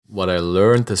what I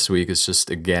learned this week is just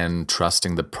again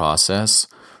trusting the process,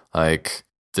 like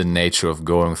the nature of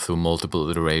going through multiple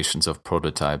iterations of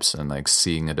prototypes and like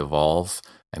seeing it evolve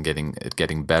and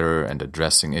getting better and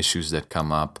addressing issues that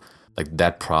come up. Like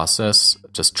that process,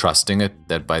 just trusting it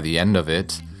that by the end of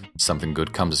it, something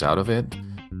good comes out of it,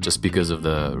 just because of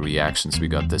the reactions we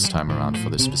got this time around for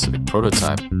this specific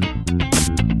prototype.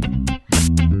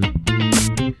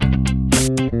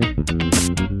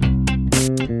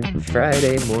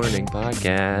 Friday morning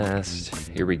podcast.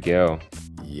 Here we go.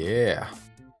 Yeah.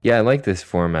 Yeah, I like this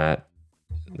format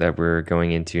that we're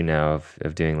going into now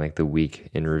of doing like the week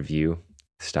in review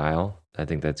style. I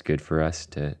think that's good for us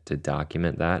to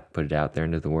document that, put it out there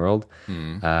into the world.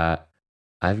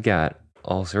 I've got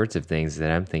all sorts of things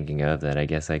that I'm thinking of that I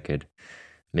guess I could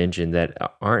mention that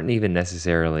aren't even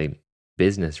necessarily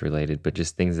business related, but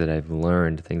just things that I've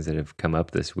learned, things that have come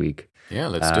up this week. Yeah,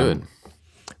 let's do it.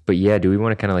 But yeah, do we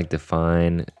want to kind of like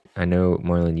define? I know,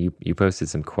 Marlon, you posted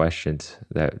some questions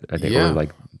that I think were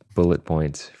like bullet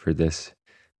points for this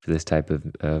type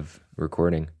of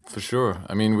recording. For sure.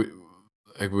 I mean,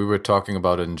 we were talking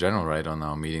about it in general, right, on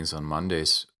our meetings on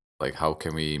Mondays. Like, how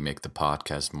can we make the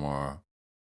podcast more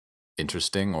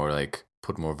interesting or like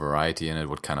put more variety in it?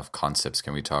 What kind of concepts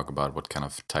can we talk about? What kind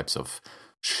of types of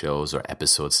shows or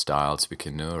episode styles we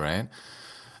can do, right?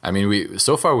 I mean,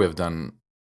 we've done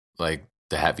like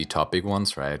the heavy topic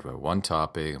ones, right? Where one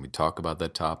topic and we talk about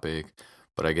that topic.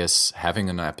 But I guess having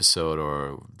an episode,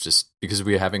 or just because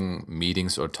we're having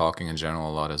meetings or talking in general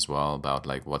a lot as well about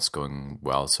like what's going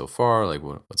well so far, like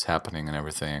what's happening and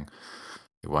everything.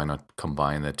 Why not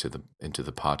combine that into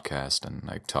the podcast and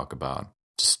like talk about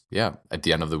just at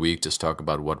the end of the week, just talk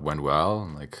about what went well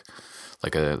and like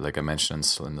I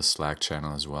mentioned in the Slack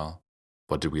channel as well.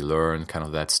 What did we learn? Kind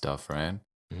of that stuff, right?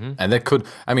 Mm-hmm. And that could,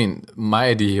 I mean, my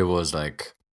idea was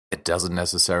like, it doesn't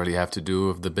necessarily have to do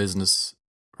with the business,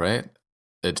 right?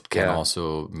 It can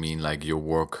also mean like your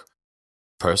work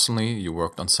personally, you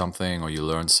worked on something or you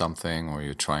learned something or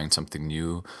you're trying something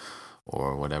new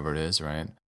or whatever it is, right?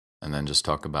 And then just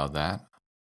talk about that.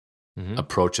 Mm-hmm.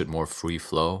 Approach it more free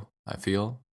flow, I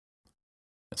feel,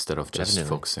 instead of just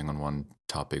focusing on one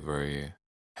topic very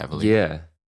heavily. Yeah.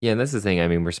 Yeah, and that's the thing. I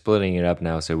mean, we're splitting it up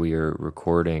now, so we are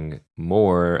recording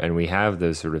more, and we have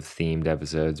those sort of themed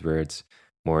episodes where it's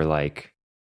more like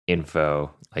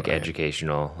info, like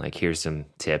educational, like here's some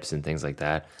tips and things like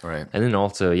that. Right. And then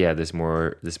also, this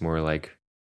more like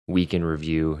week in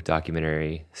review,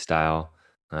 documentary style,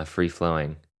 free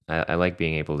flowing. I like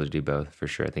being able to do both for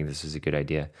sure. I think this is a good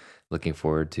idea. Looking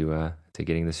forward to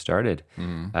getting this started.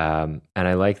 Mm-hmm. And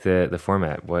I like the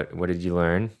format. What did you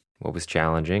learn? What was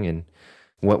challenging and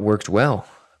what worked well?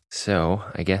 So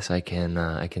I guess I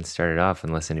can start it off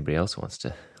unless anybody else wants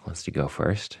to go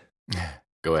first.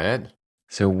 Go ahead.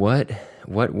 So what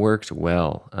worked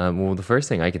well? Well, the first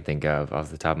thing I can think of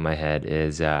off the top of my head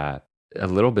is a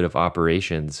little bit of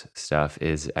operations stuff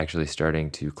is actually starting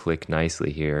to click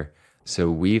nicely here. So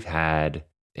we've had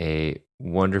a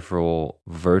wonderful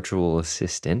virtual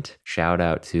assistant. Shout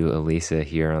out to Elisa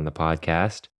here on the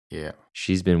podcast. Yeah.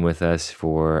 She's been with us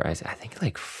for, I think,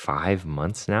 like 5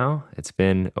 months now. It's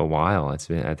been a while. It's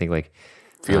been, I think, like...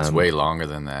 Feels way longer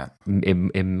than that.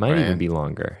 It might even be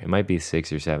longer. It might be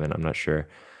 6 or 7. I'm not sure.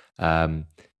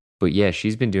 But yeah,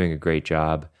 she's been doing a great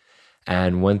job.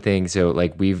 And one thing, so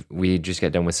like we just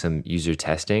got done with some user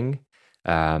testing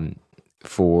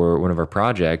for one of our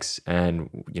projects, and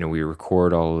we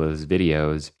record all of those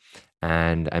videos.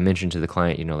 And I mentioned to the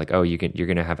client, like, oh, you're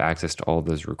gonna have access to all of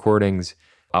those recordings.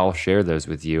 I'll share those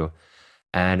with you.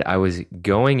 And I was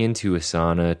going into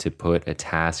Asana to put a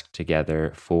task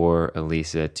together for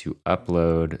Elisa to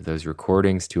upload those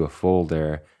recordings to a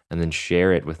folder and then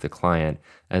share it with the client.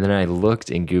 And then I looked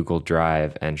in Google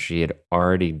Drive and she had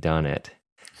already done it.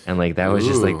 And like, that was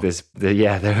just like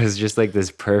that was just like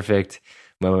this perfect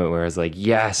moment where I was like,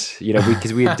 yes,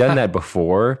 because we had done that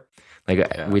before.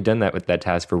 Like we'd done that with that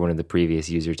task for one of the previous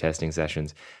user testing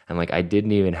sessions. And like, I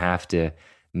didn't even have to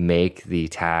make the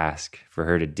task for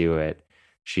her to do it.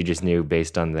 She just knew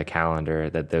based on the calendar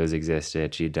that those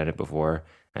existed. She'd done it before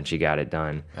and she got it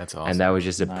done. That's awesome. And that was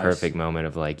just a perfect moment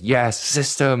of like, yes,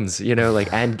 systems,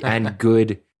 like, and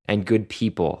good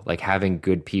people, like having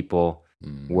good people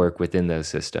work within those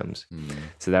systems.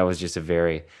 So that was just a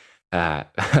very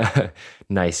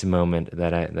nice moment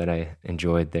that I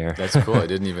enjoyed there. That's cool. I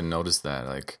didn't even notice that.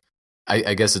 Like,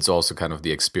 I guess it's also kind of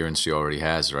the experience she already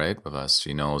has, right, with us.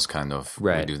 She knows kind of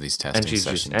we do these testing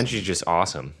sessions. And she's just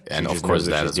awesome. And of course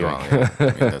that as well. Yeah. I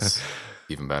mean, that's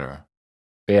even better.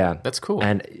 Yeah. That's cool.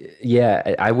 And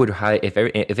yeah, I would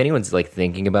if anyone's like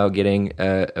thinking about getting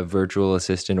a virtual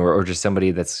assistant or just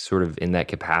somebody that's sort of in that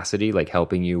capacity, like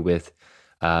helping you with,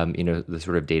 the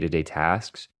sort of day-to-day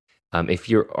tasks. If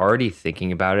you're already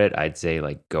thinking about it, I'd say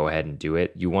like go ahead and do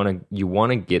it. You want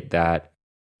to get that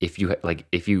if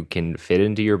you can fit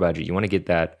into your budget, you want to get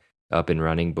that up and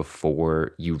running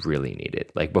before you really need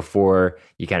it. Like before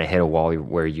you kind of hit a wall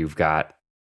where you've got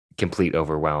complete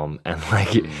overwhelm and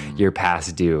like you're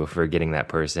past due for getting that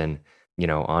person,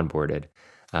 onboarded.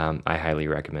 I highly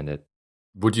recommend it.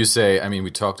 Would you say, I mean,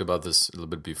 we talked about this a little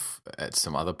bit at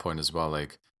some other point as well,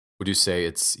 like, would you say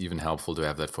it's even helpful to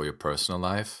have that for your personal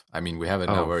life? I mean, we have it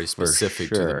now Oh, very for specific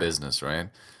to the sure. business, right?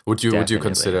 Would you Definitely.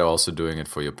 consider also doing it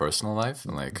for your personal life?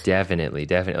 And like, Definitely.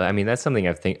 I mean, that's something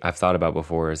I've thought about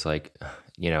before is like,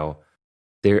 you know,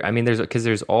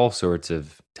 there's all sorts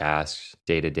of tasks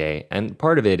day to day. And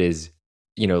part of it is,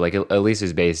 like Elise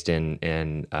is based in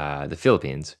the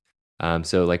Philippines.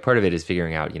 So like part of it is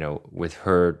figuring out, with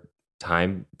her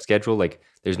time schedule, like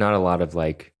there's not a lot of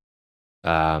like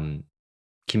um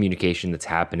communication that's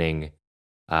happening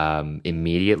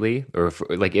immediately or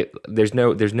like there's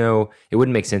no it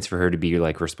wouldn't make sense for her to be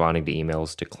like responding to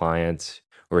emails to clients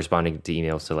or responding to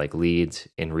emails to like leads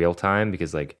in real time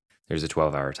because like there's a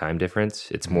 12-hour time difference.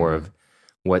 It's more mm, of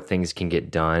what things can get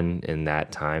done in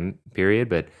that time period.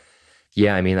 But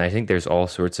yeah, I mean, I think there's all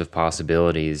sorts of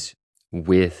possibilities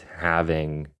with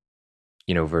having,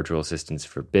 virtual assistants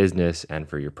for business and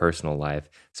for your personal life,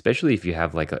 especially if you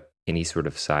have like any sort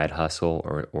of side hustle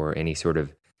or any sort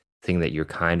of thing that you're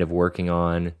kind of working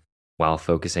on while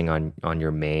focusing on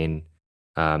your main,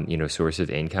 source of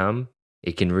income.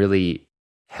 It can really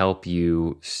help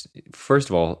you, first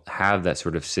of all, have that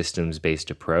sort of systems based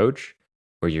approach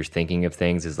where you're thinking of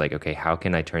things as like, okay, how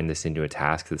can I turn this into a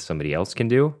task that somebody else can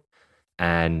do?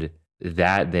 And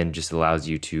that then just allows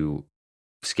you to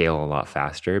scale a lot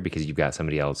faster because you've got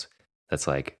somebody else that's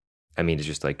like, I mean, it's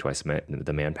just like twice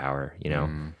the manpower.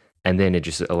 mm, And then it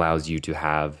just allows you to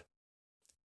have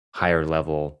higher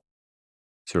level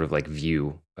sort of like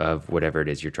view of whatever it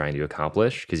is you're trying to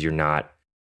accomplish because you're not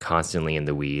constantly in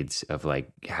the weeds of like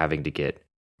having to get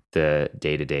the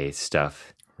day-to-day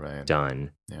stuff right. done,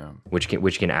 Yeah. which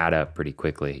can add up pretty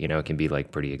quickly. It can be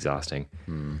like pretty exhausting.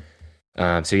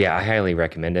 Mm. So yeah, I highly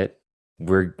recommend it.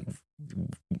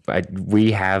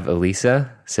 We have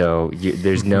Elisa, so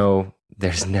there's no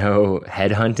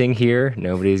headhunting here.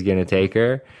 Nobody's gonna take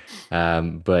her.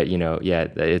 But yeah,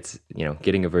 it's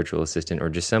getting a virtual assistant or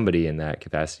just somebody in that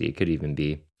capacity. It could even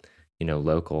be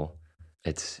local.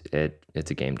 It's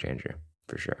a game changer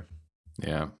for sure.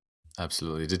 Yeah,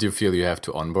 absolutely. Did you feel you have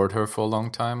to onboard her for a long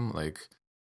time? Like,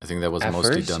 I think that was At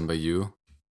mostly first, done by you.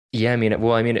 yeah,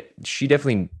 she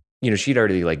definitely, she'd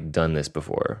already like done this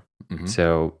before. Hmm.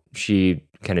 So she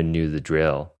kind of knew the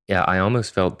drill. Yeah, I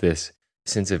almost felt this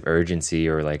sense of urgency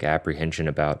or like apprehension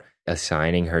about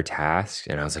assigning her tasks.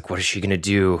 And I was like, what is she going to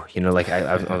do? Like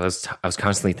I was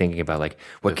constantly thinking about like, The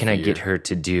what can I get fear. her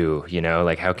to do?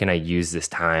 Like, how can I use this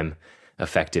time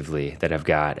effectively that I've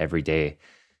got every day?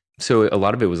 So a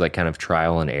lot of it was like kind of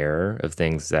trial and error of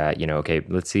things that,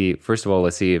 okay, first of all,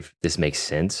 let's see if this makes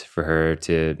sense for her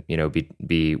to,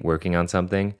 be working on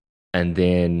something. And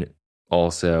then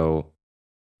also,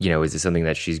 is it something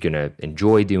that she's going to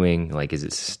enjoy doing? Like, is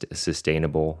it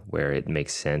sustainable where it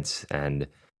makes sense and,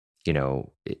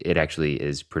 it actually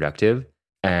is productive?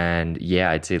 And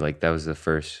yeah, I'd say like that was the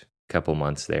first couple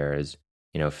months there is,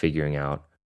 figuring out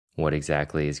what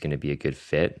exactly is going to be a good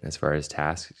fit as far as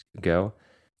tasks go.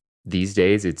 These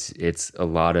days it's a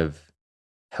lot of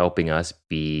helping us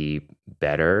be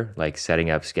better, like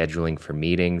setting up scheduling for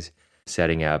meetings,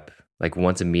 setting up like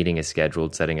once a meeting is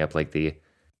scheduled, setting up like the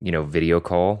video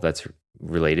call that's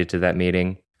related to that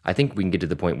meeting. I think we can get to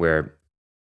the point where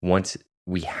once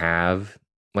we have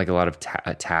like a lot of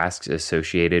tasks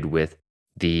associated with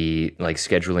the like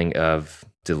scheduling of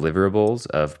deliverables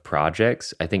of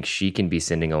projects, I think she can be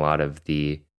sending a lot of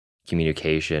the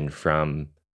communication from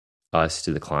us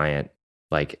to the client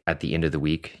like at the end of the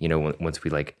week, once we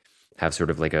like have sort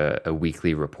of like a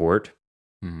weekly report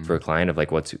for a Hmm. client of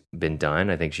like what's been done.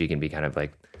 I think she can be kind of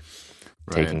like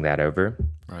Right. taking that over.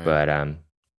 Right. But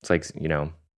it's like,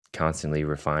 constantly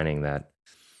refining that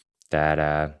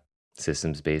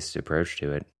systems based approach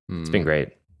to it. It's been Mm. great.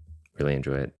 Really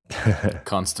enjoy it.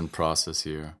 Constant process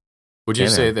here. Would you Yeah,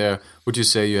 say man. there? Would you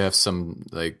say you have some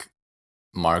like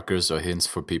markers or hints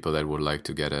for people that would like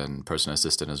to get a personal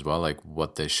assistant as well, like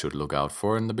what they should look out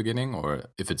for in the beginning, or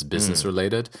if it's business Mm.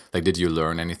 related? Like, did you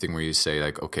learn anything where you say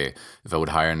like, okay, if I would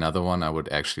hire another one, I would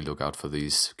actually look out for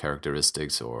these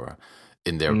characteristics, or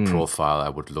in their profile I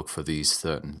would look for these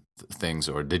certain things,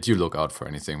 or did you look out for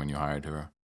anything when you hired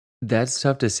her? That's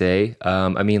tough to say.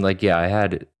 I mean, like, yeah,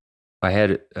 I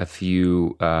had a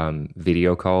few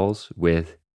video calls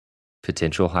with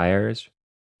potential hires.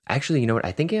 Actually, you know what?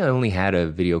 I think I only had a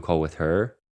video call with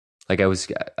her. Like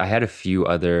I had a few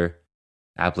other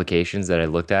applications that I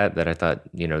looked at that I thought,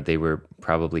 you know, they were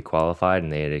probably qualified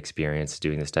and they had experience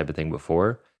doing this type of thing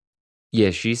before.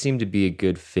 Yeah, she seemed to be a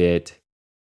good fit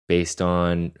based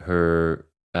on her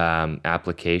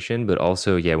application, but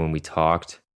also, yeah, when we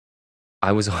talked,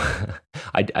 I was,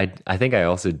 I think I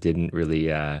also didn't really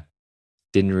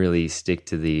stick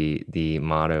to the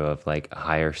motto of like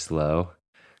hire slow.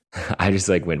 I just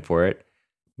like went for it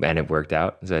and it worked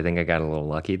out. So I think I got a little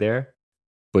lucky there.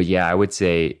 But yeah, I would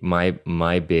say my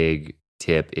big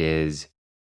tip is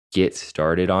get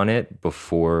started on it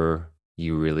before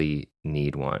you really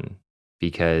need one,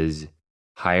 because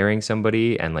hiring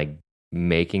somebody and like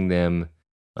making them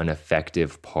an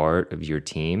effective part of your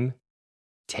team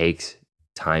takes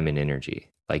time and energy.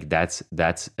 Like that's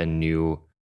a new,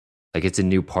 like it's a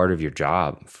new part of your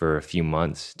job for a few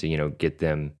months to, you know, get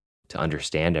them to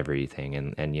understand everything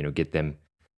and you know, get them,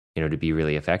 you know, to be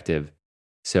really effective.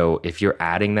 So if you're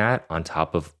adding that on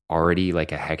top of already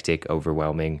like a hectic,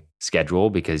 overwhelming schedule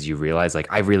because you realize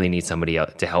like I really need somebody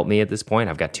else to help me at this point,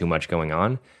 I've got too much going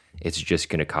on, it's just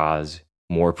going to cause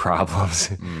more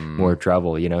problems, more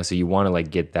trouble, you know? So you want to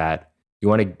like get that, you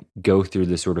want to go through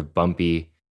the sort of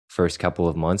bumpy first couple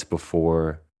of months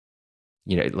before,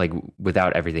 you know, like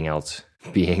without everything else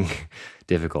being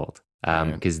difficult.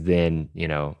 Because then, you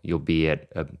know, you'll be at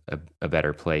a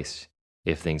better place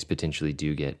if things potentially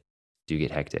do get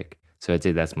hectic. So I'd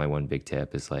say that's my one big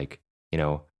tip is like, you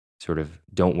know, sort of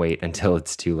don't wait until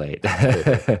it's too late.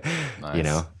 Nice. You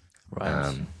know?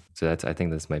 Right. So I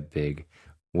think that's my big,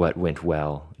 what went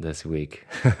well this week.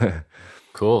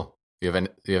 Cool. Do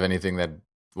you have anything that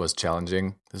was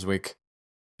challenging this week?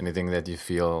 Anything that you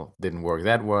feel didn't work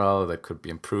that well that could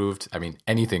be improved? I mean,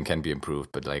 anything can be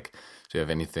improved, but like, do you have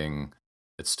anything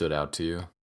that stood out to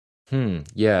you?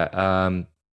 Yeah.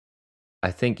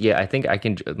 I think I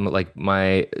can, like,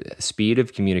 my speed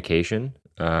of communication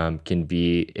can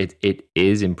be, it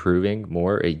is improving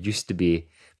more. It used to be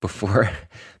before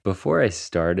I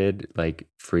started like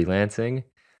freelancing,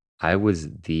 I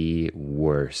was the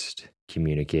worst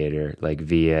communicator, like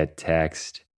via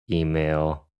text,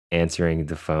 email, answering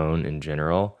the phone in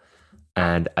general.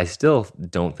 And I still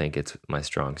don't think it's my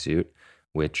strong suit,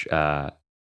 which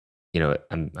you know,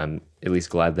 I'm at least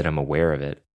glad that I'm aware of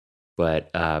it. But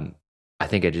I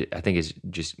think I think it's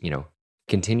just, you know,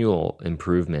 continual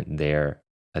improvement there.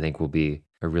 I think will be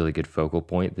a really good focal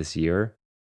point this year,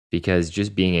 because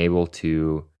just being able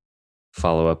to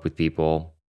follow up with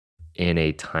people in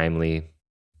a timely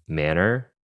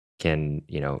manner can,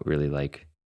 you know, really like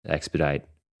expedite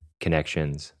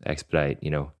connections, expedite, you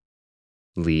know,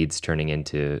 leads turning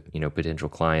into, you know, potential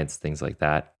clients, things like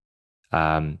that.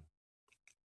 I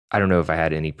don't know if I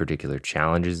had any particular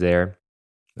challenges there.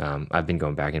 I've been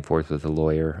going back and forth with a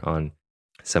lawyer on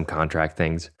some contract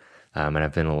things, and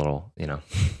I've been a little, you know,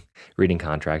 reading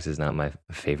contracts is not my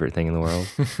favorite thing in the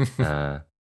world.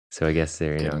 So I guess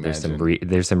there, you know,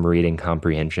 there's some reading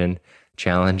comprehension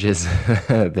challenges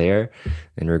there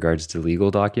in regards to legal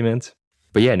documents.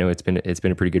 But yeah, no, it's been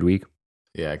a pretty good week.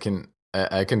 Yeah, I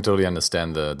can totally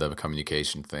understand the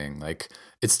communication thing. Like,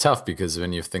 it's tough because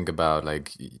when you think about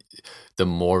like the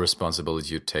more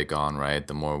responsibility you take on, right,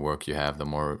 the more work you have, the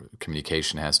more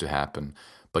communication has to happen.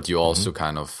 But you also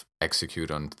kind of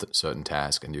execute on certain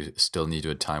tasks, and you still need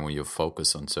a time when you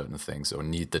focus on certain things, or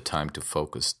need the time to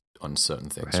focus on certain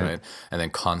things, right? And then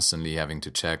constantly having to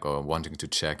check or wanting to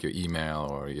check your email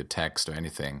or your text or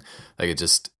anything, like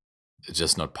it's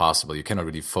just not possible. You cannot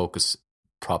really focus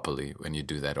properly when you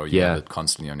do that, or you have it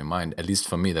constantly on your mind. At least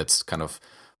for me, that's kind of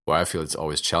where I feel it's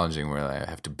always challenging, where I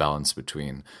have to balance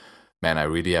between, man, I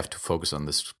really have to focus on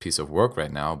this piece of work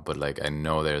right now, but like I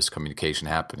know there's communication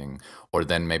happening, or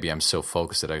then maybe I'm so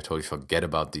focused that I totally forget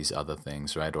about these other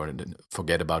things, right? Or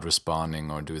forget about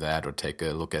responding or do that or take a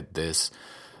look at this.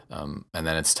 And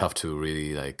then it's tough to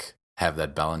really like have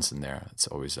that balance in there. It's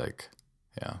always like,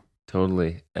 yeah.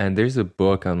 Totally. And there's a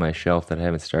book on my shelf that I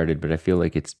haven't started, but I feel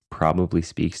like it's probably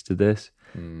speaks to this.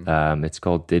 It's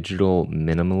called Digital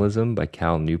Minimalism by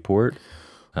Cal Newport.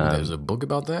 There's a book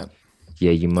about that?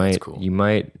 Yeah, you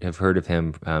might have heard of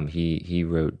him. He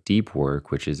wrote Deep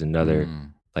Work, which is another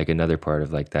part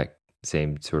of like that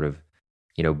same sort of,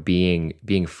 you know,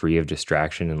 being free of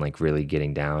distraction and like really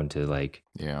getting down to like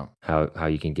how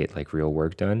you can get like real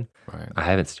work done. Right. I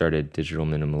haven't started Digital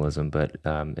Minimalism, but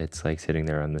it's like sitting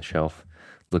there on the shelf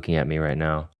looking at me right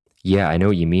now. Yeah, I know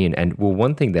what you mean. And well,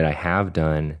 one thing that I have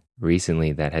done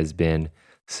recently that has been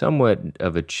somewhat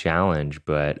of a challenge,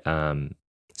 but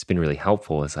it's been really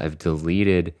helpful is I've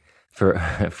deleted for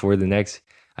for the next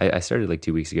I started like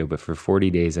 2 weeks ago, but for 40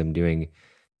 days I'm doing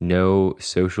no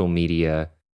social media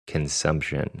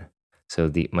consumption. So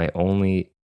the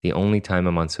only time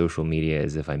I'm on social media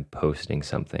is if I'm posting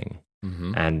something.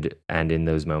 Mm-hmm. And in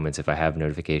those moments, if I have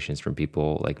notifications from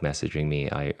people like messaging me,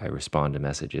 I respond to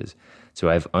messages. So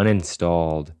I've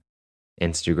uninstalled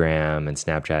Instagram and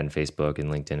Snapchat and Facebook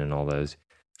and LinkedIn and all those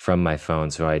from my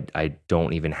phone. So I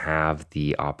don't even have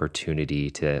the opportunity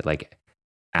to like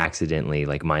accidentally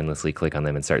like mindlessly click on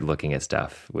them and start looking at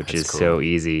stuff, which That's is cool. so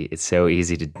easy. It's so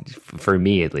easy to, for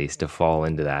me at least, to fall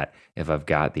into that if I've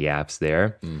got the apps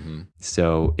there. Mm-hmm.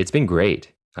 So it's been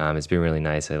great. It's been really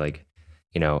nice. I like,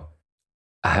 you know,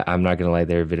 I'm not gonna lie,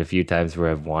 there have been a few times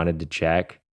where I've wanted to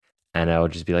check and I'll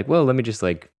just be like, well, let me just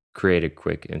like create a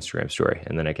quick Instagram story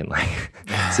and then I can like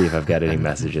see if I've got any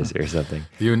messages or something.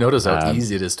 You notice how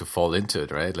easy it is to fall into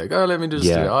it, right? Like, oh, let me just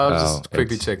Yeah. I'll just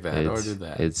quickly check that or do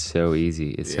that. It's so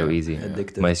easy. It's so easy.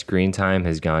 Addictive. My screen time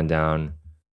has gone down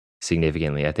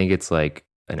significantly. I think it's like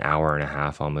an hour and a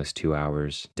half, almost 2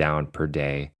 hours down per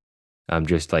day. I'm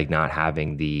just like not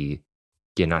having the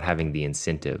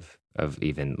incentive of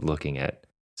even looking at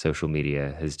social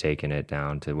media has taken it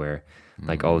down to where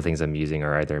like all the things I'm using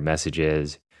are either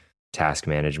messages, task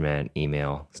management,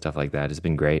 email, stuff like that. It's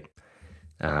been great.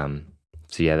 So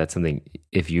yeah, that's something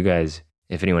if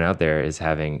anyone out there is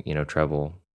having,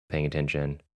 trouble paying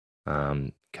attention,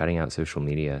 cutting out social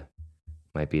media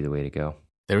might be the way to go.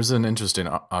 There's an interesting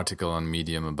article on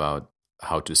Medium about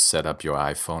how to set up your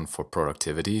iPhone for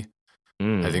productivity.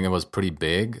 I think it was pretty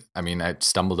big. I mean, I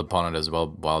stumbled upon it as well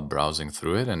while browsing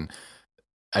through it, and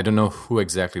I don't know who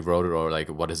exactly wrote it or like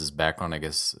what is his background. I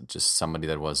guess just somebody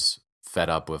that was fed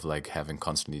up with like having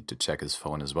constantly to check his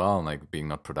phone as well and like being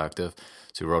not productive.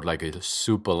 So he wrote like a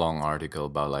super long article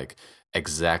about like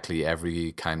exactly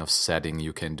every kind of setting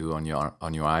you can do on your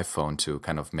iPhone to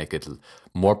kind of make it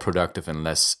more productive and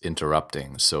less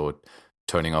interrupting. So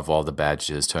turning off all the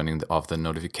badges, turning off the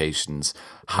notifications,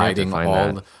 hiding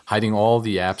all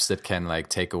the apps that can like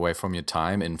take away from your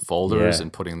time in folders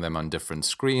and putting them on different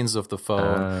screens of the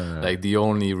phone. Like the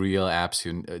only real apps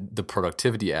the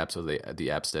productivity apps or the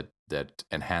apps that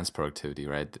enhance productivity,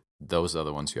 right? Those are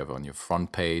the ones you have on your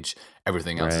front page.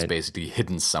 Everything else is basically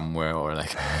hidden somewhere, or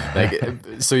like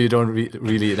so you don't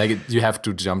really like it, you have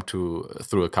to jump through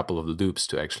a couple of loops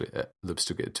to actually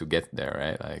to get there,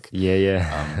 right? Like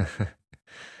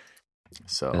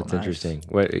so that's interesting.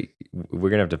 What we're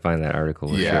gonna have to find that article.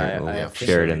 We'll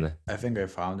share it in the. I think I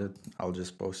found it. I'll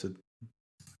just post it. I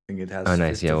think it has. Oh,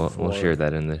 nice. Yeah, we'll share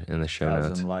that in the show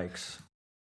notes. Likes.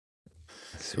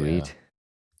 Sweet. Yeah.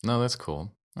 No, that's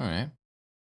cool. All right.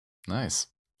 Nice.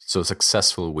 So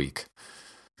successful week.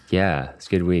 Yeah, it's a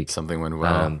good week. Something went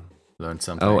well. Learned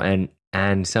something. Oh,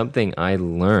 and something I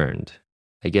learned.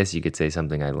 I guess you could say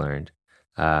something I learned,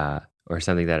 or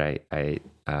something that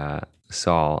I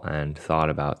saw and thought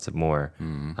about some more.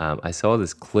 I saw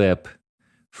this clip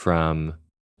from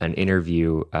an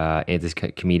interview. This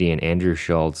comedian Andrew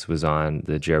Schulz was on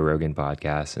the Joe Rogan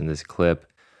podcast, and this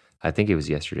clip, I think it was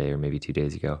yesterday or maybe 2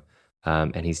 days ago,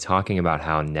 and he's talking about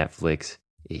how Netflix.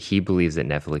 He believes that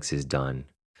Netflix is done,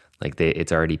 like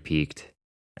it's already peaked,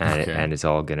 and it's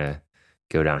all gonna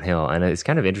go downhill. And it's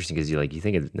kind of interesting because you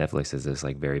think of Netflix as this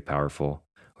like very powerful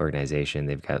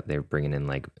organization. They're bringing in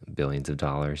like billions of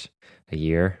dollars a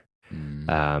year,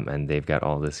 and they've got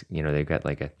all this. They've got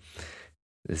like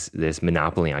this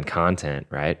monopoly on content,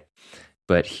 right?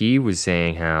 But he was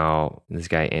saying how this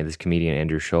comedian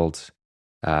Andrew Schulz,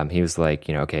 he was like,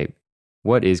 okay,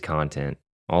 what is content?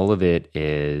 All of it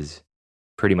is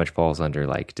pretty much falls under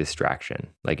like distraction.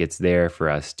 Like it's there for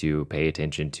us to pay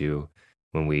attention to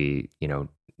when we,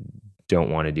 don't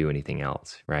want to do anything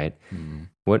else, right?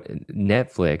 What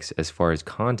Netflix, as far as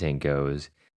content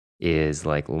goes, is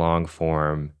like long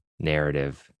form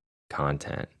narrative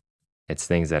content. It's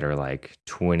things that are like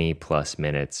 20 plus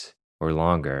minutes or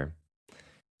longer.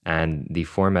 And the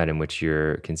format in which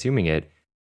you're consuming it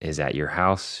is at your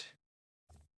house,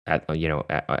 on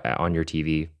your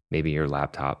TV, maybe your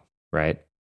laptop, right?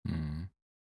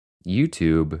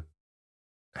 YouTube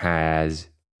has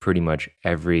pretty much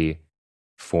every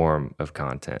form of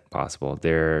content possible.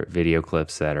 There are video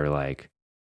clips that are like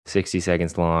 60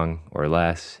 seconds long or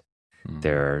less.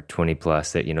 There are 20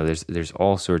 plus that, there's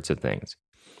all sorts of things.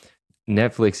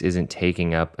 Netflix isn't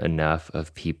taking up enough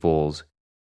of people's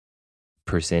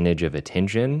percentage of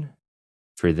attention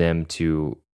for them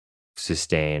to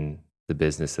sustain the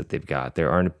business that they've got.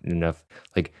 There aren't enough,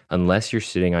 like, unless you're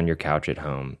sitting on your couch at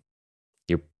home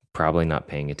probably not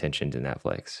paying attention to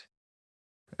Netflix.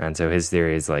 And so his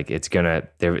theory is like it's gonna,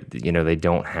 they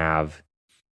don't have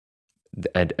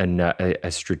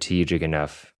a strategic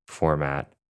enough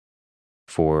format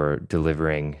for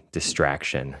delivering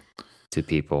distraction to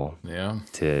people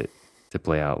to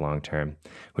play out long term,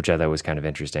 which I thought was kind of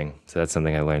interesting. So that's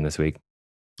something I learned this week.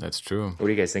 That's true. What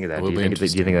do you guys think of that? Do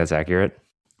you think that's accurate?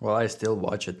 Well, I still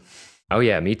watch it. Oh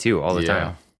yeah, me too, all the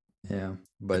time. Yeah,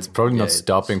 but it's probably not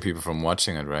stopping people from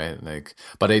watching it, right? Like,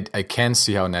 but I can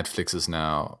see how Netflix is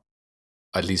now,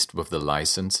 at least with the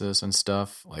licenses and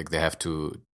stuff, like they have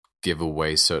to give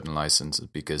away certain licenses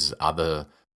because other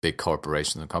big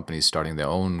corporations and companies starting their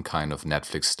own kind of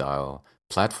Netflix style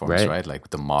platforms, right?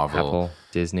 Like the Marvel, Apple,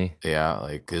 Disney. Yeah,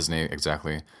 like Disney,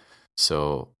 exactly.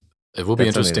 So it will be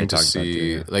interesting to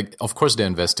see. Like, of course, they're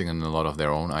investing in a lot of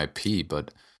their own IP,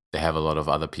 but they have a lot of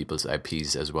other people's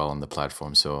IPs as well on the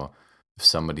platform. So if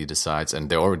somebody decides, and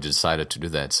they already decided to do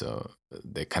that, so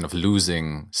they're kind of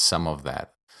losing some of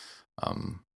that.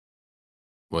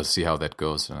 We'll see how that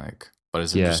goes. Like, but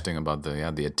it's interesting about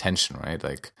the attention, right?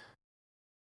 Like,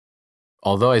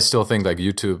 although I still think like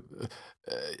YouTube,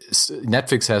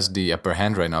 Netflix has the upper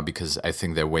hand right now because I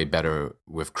think they're way better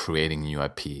with creating new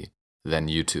IP than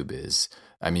YouTube is.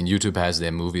 I mean, YouTube has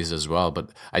their movies as well,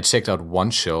 but I checked out one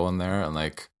show on there and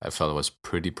like I felt it was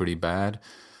pretty bad.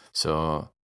 So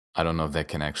I don't know if they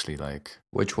can actually like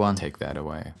which one take that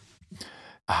away.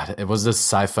 It was this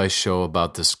sci-fi show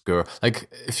about this girl.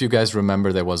 Like, if you guys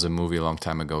remember, there was a movie a long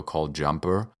time ago called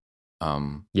Jumper.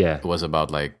 It was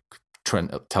about like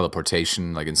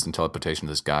teleportation, like instant teleportation.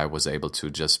 This guy was able to,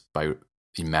 just by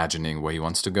imagining where he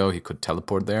wants to go, he could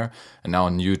teleport there. And now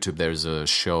on YouTube, there's a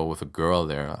show with a girl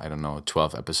there. I don't know,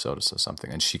 12 episodes or something.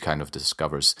 And she kind of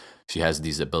discovers she has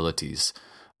these abilities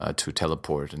to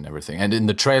teleport and everything. And in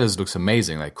the trailers, it looks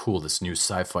amazing. Like, cool, this new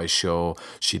sci-fi show.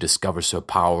 She discovers her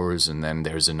powers, and then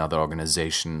there's another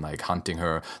organization like hunting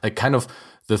her. Like, kind of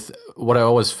what I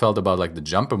always felt about like the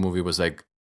Jumper movie was like,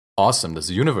 awesome. This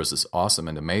universe is awesome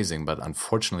and amazing, but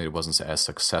unfortunately, it wasn't as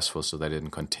successful, so they didn't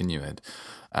continue it.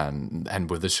 And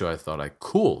with this show, I thought like,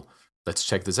 cool, let's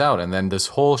check this out. And then this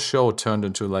whole show turned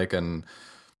into like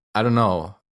I don't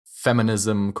know,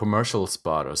 feminism commercial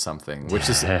spot or something, which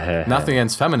is nothing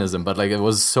against feminism, but like it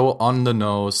was so on the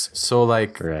nose, so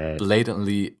like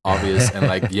blatantly obvious, and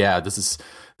like, yeah, this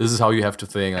is how you have to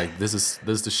think, like this is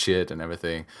the shit and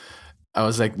everything. I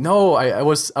was like, no, I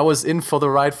was in for the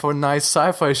ride for a nice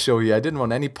sci-fi show here. I didn't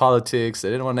want any politics. I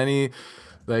didn't want any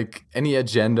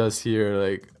agendas here.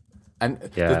 Like, and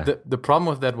the problem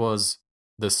with that was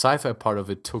the sci-fi part of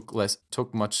it took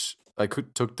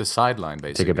the sideline,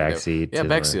 basically. Took a backseat. Yeah,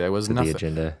 backseat. It was nothing. The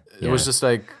agenda. It was just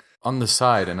like on the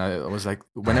side, and I was like,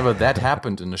 whenever that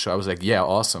happened in the show, I was like, yeah,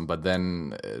 awesome. But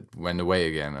then it went away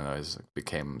again, and it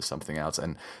became something else,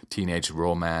 and teenage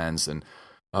romance, and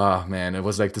oh man, it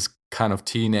was like this kind of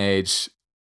teenage,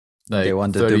 like they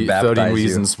wanted 13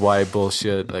 reasons why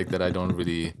bullshit, like that I don't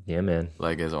really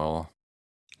like at all.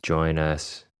 Join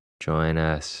us.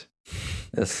 Yes.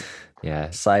 Yeah.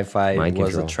 Sci-fi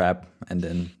was a trap, and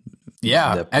then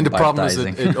and the problem is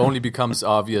it only becomes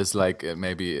obvious like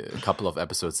maybe a couple of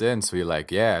episodes in, so you're like,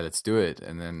 yeah, let's do it,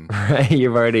 and then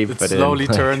you've already it slowly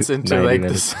turns into like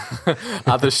this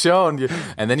other show,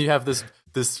 and then you have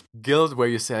this guilt where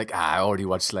you say like, I already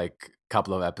watched like a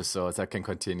couple of episodes, I can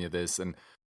continue this, and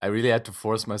I really had to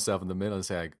force myself in the middle and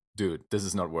say like, dude, this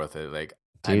is not worth it. Like,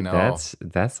 dude, I know.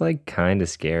 that's like kind of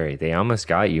scary. They almost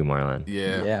got you, Marlon.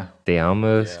 Yeah. They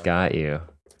almost got you.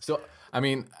 So I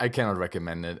mean, I cannot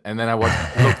recommend it. And then I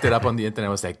looked it up on the internet.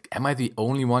 I was like, am I the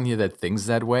only one here that thinks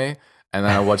that way? And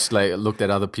then I looked at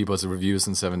other people's reviews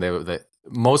and stuff, and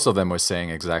most of them were saying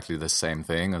exactly the same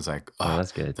thing. I was like, oh,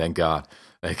 that's good. Thank God.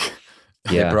 Like,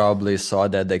 they probably saw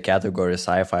that the category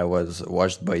sci-fi was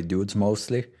watched by dudes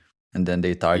mostly, and then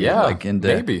they target like in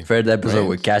the third episode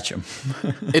we catch them.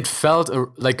 It felt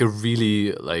like a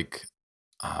really like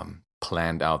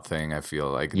planned out thing. I feel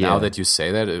like now that you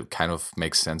say that, it kind of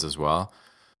makes sense as well.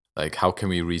 Like, how can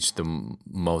we reach the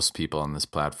most people on this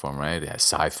platform, right? Yeah,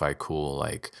 sci-fi, cool,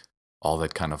 like all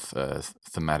that kind of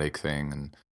thematic thing.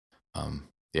 And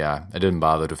I didn't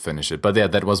bother to finish it, but yeah,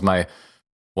 that was my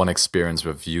one experience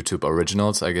with YouTube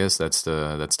Originals. I guess that's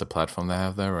the platform they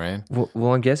have there, right?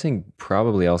 Well, I'm guessing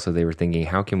probably also they were thinking,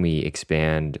 how can we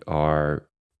expand our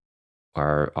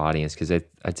audience? Because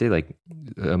I'd say like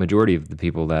a majority of the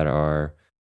people that are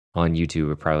on YouTube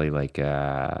are probably like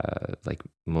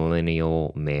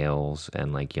millennial males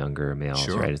and like younger males,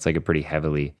 right? It's like a pretty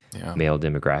heavily male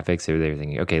demographic. So they're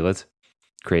thinking, okay, let's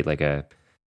create like a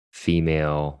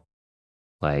female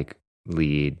like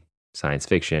lead science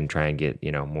fiction, try and get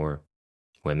more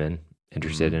women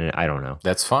interested in it. I don't know.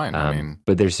 That's fine. I mean,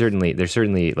 but there's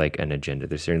certainly like an agenda.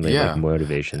 There's certainly like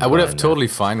motivation. I would have totally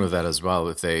fine with that as well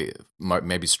if they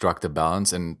maybe struck the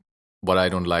balance. And what I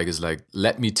don't like is like,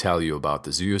 let me tell you about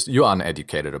this. You're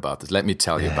uneducated about this. Let me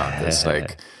tell you about this.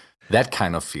 Like that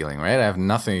kind of feeling, right? I have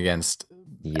nothing against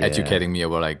educating me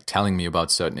about like telling me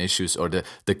about certain issues or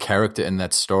the character in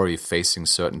that story facing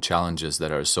certain challenges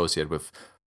that are associated with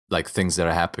like things that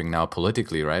are happening now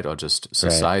politically, right? Or just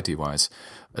society wise.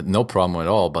 No problem at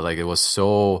all. But like it was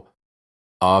so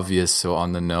obvious, so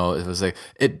on the nose. It was like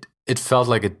it felt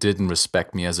like it didn't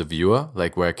respect me as a viewer,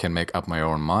 like where I can make up my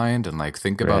own mind and like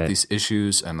think about these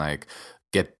issues and like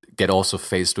get also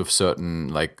faced with certain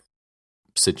like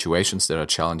situations that are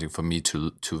challenging for me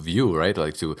to view, right?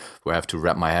 Like where I have to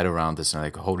wrap my head around this and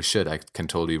like, holy shit, I can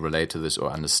totally relate to this or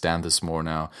understand this more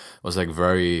now. It was like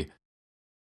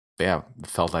it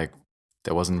felt like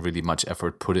there wasn't really much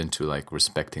effort put into like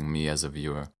respecting me as a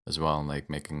viewer as well and like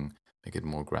make it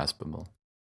more graspable.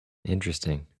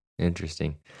 Interesting.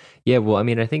 Yeah, well, I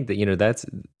mean, I think that,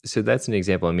 that's an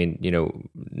example. I mean,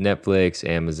 Netflix,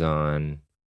 Amazon,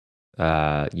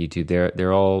 YouTube,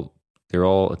 they're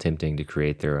all attempting to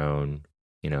create their own,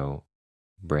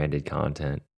 branded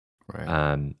content.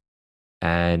 Right.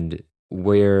 And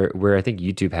where I think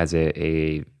YouTube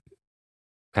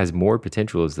has more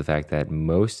potential is the fact that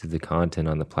most of the content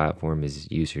on the platform is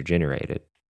user generated.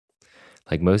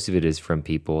 Like most of it is from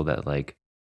people that like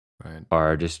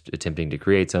are just attempting to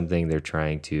create something. They're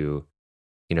trying to,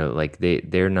 like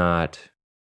they're not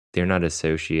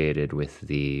associated with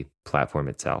the platform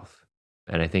itself.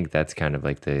 And I think that's kind of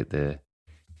like the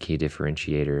key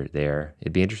differentiator there.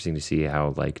 It'd be interesting to see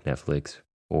how like Netflix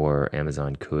or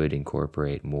Amazon could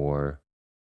incorporate more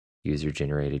user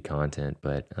generated content.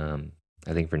 But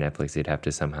I think for Netflix, they'd have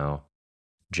to somehow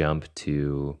jump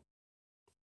to,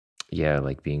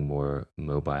 like being more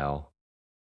mobile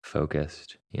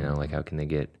focused, like how can they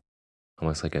get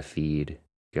almost like a feed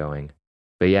going?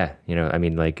 But I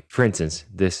mean, like for instance,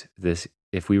 this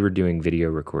if we were doing video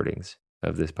recordings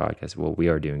of this podcast, well, we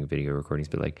are doing video recordings,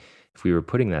 but like if we were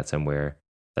putting that somewhere,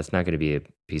 that's not going to be a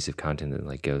piece of content that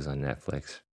like goes on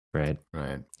Netflix, right?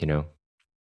 Right.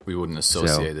 We wouldn't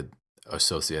associate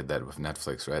that with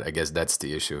Netflix, right? I guess that's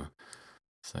the issue.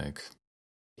 It's like,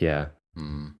 yeah.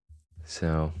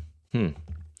 So,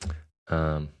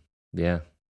 yeah.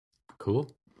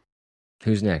 Cool.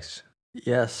 Who's next?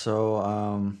 Yeah,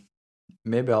 so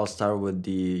maybe I'll start with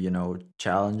the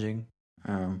challenging.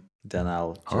 Then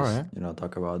I'll just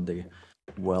talk about the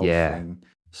thing.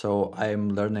 So I'm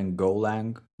learning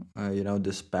Golang,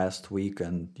 this past week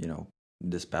and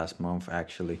this past month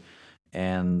actually.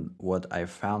 And what I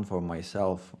found for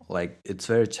myself, like it's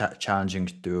very challenging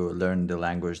to learn the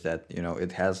language that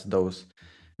it has those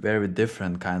very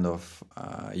different kind of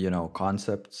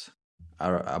concepts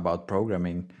about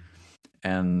programming,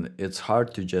 and it's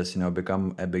hard to just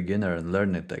become a beginner and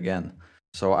learn it again.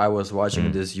 So I was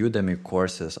watching these Udemy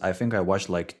courses. I think I watched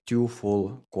like 2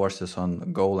 full courses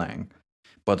on Golang,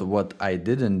 but what I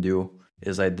didn't do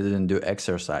is I didn't do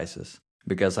exercises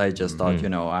because I just thought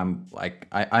I'm like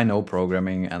I know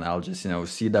programming and I'll just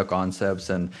see the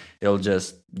concepts and it'll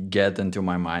just get into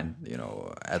my mind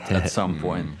at some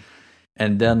point.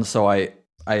 And then so I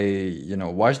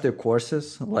watched the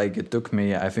courses. Like it took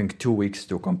me, I think, 2 weeks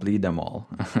to complete them all.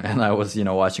 And I was,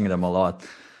 watching them a lot,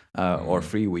 or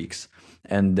 3 weeks.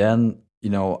 And then,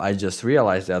 I just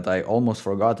realized that I almost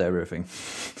forgot everything.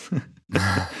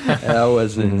 That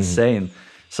was insane.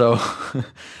 So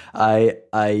I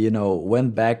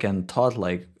went back and thought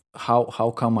like,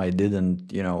 how come I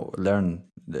didn't, learn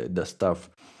the stuff?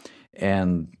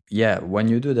 And when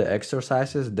you do the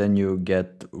exercises, then you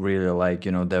get really like,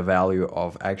 the value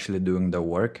of actually doing the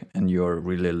work and you're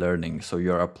really learning. So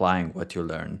you're applying what you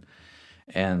learn.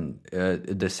 And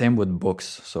the same with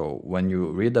books. So when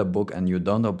you read a book and you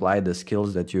don't apply the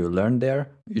skills that you learn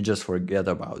there, you just forget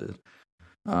about it.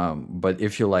 But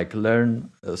if you like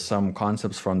learn some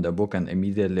concepts from the book and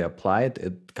immediately apply it,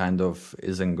 it kind of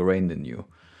is ingrained in you.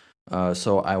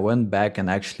 So I went back and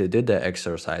actually did the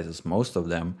exercises, most of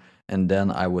them. And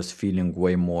then I was feeling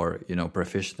way more,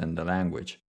 proficient in the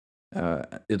language.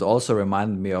 It also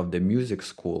reminded me of the music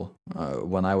school.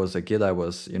 When I was a kid, I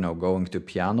was, going to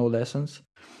piano lessons.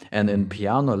 And in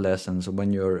piano lessons,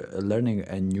 when you're learning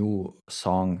a new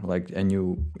song, like a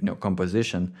new,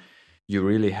 composition, you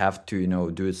really have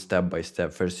to, do it step by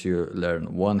step. First, you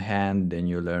learn one hand, then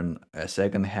you learn a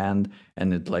second hand,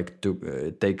 and it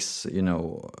takes,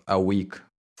 a week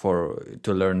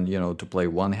to learn, to play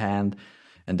one hand.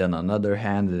 And then another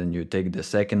hand, and then you take the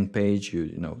second page, you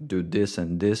do this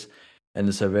and this, and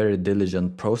it's a very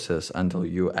diligent process until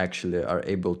you actually are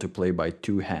able to play by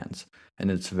two hands,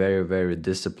 and it's very, very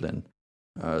disciplined.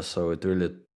 So it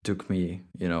really took me,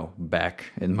 back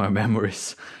in my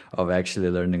memories of actually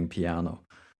learning piano,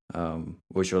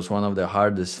 which was one of the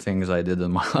hardest things I did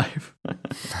in my life.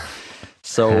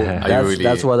 So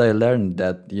that's what I learned,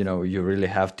 that you really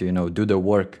have to do the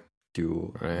work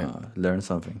to learn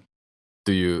something.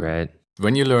 Do you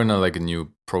when you learn a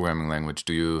new programming language,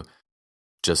 do you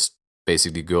just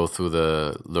basically go through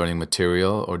the learning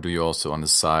material, or do you also on the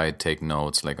side take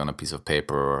notes on a piece of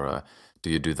paper, or do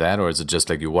you do that, or is it just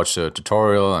you watch a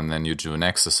tutorial and then you do an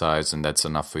exercise and that's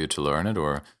enough for you to learn it?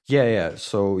 Or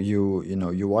so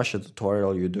you watch a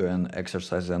tutorial, you do an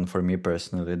exercise, and for me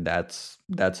personally that's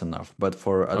enough. But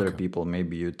for other people,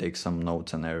 maybe you take some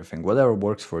notes and everything. Whatever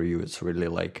works for you. It's really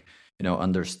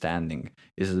understanding.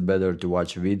 Is it better to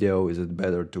watch video? Is it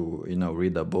better to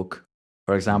read a book?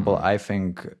 For example, I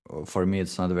think for me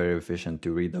it's not very efficient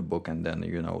to read a book and then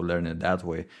learn it that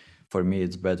way. For me,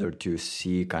 it's better to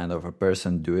see kind of a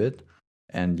person do it,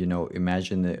 and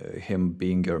imagine him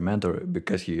being your mentor,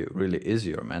 because he really is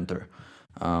your mentor.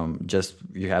 Just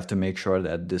you have to make sure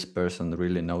that this person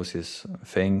really knows his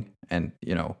thing. And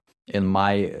in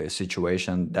my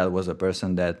situation, that was a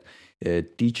person that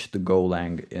teach the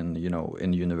Golang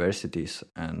in universities,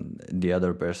 and the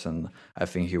other person, I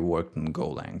think he worked in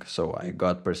Golang. So I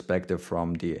got perspective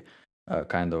from the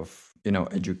kind of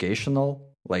educational,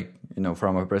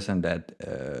 from a person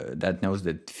that knows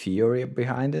the theory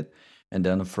behind it, and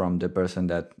then from the person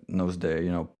that knows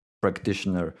the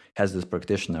practitioner, has this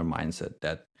practitioner mindset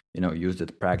that used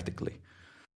it practically.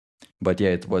 But yeah,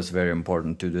 it was very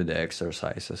important to do the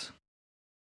exercises.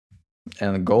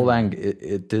 And Golang,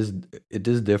 it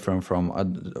is different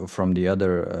from the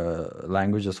other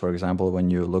languages. For example, when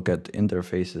you look at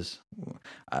interfaces,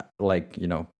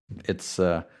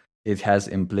 it has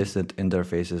implicit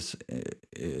interfaces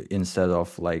instead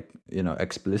of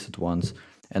explicit ones,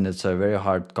 and it's a very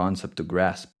hard concept to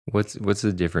grasp. What's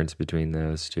the difference between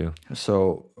those two?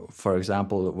 So, for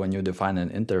example, when you define an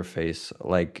interface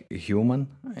like human,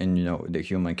 and the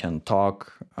human can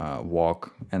talk,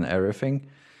 walk, and everything.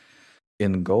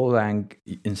 In Golang,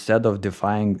 instead of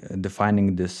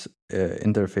defining this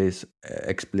interface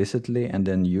explicitly and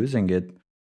then using it,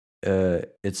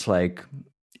 it's like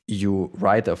you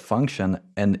write a function,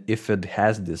 and if it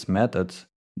has these methods,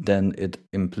 then it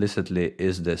implicitly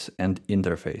is this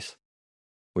interface,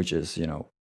 which is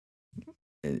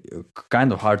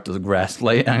kind of hard to grasp,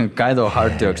 and kind of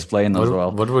hard to explain as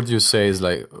well. What would you say is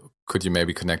could you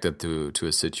maybe connect it to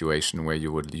a situation where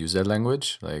you would use that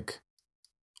language,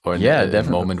 or in a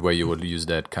moment where you would use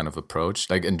that kind of approach,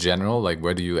 in general,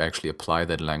 where do you actually apply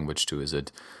that language to? Is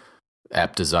it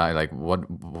app design?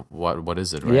 What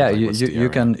is it? Right? Yeah, you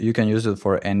can use it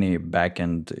for any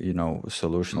backend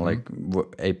solution, like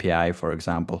API, for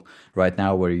example. Right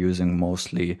now we're using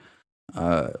mostly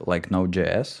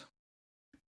Node.js,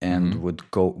 and with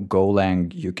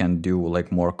Golang you can do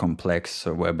you complex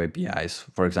web APIs.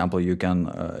 For example, you can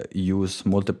use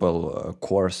multiple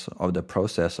cores of the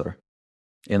processor.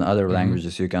 In other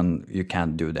languages, you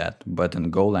can't do that, but in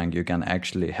Golang you can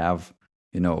actually have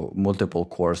multiple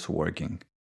cores working.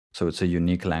 So it's a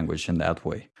unique language in that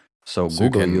way. So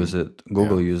Google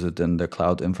use it in the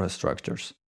cloud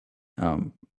infrastructures,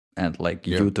 and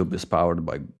YouTube is powered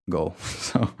by Go.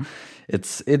 So it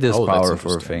is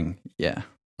powerful thing. Yeah.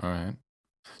 All right.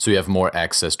 So you have more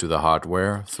access to the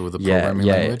hardware through the programming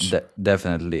language?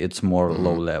 Definitely. It's more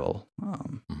low level.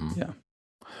 Yeah.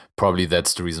 Probably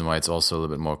that's the reason why it's also a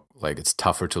little bit more it's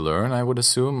tougher to learn, I would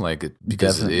assume,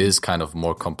 because Definitely. It is kind of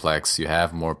more complex. You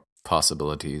have more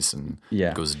possibilities, and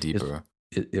it goes deeper.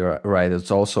 You're right. It's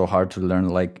also hard to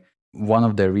learn. One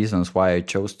of the reasons why I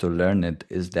chose to learn it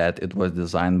is that it was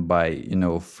designed by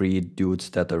 3 dudes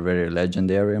that are very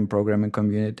legendary in programming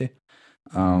community,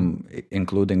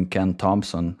 including Ken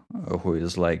Thompson, who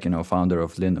is founder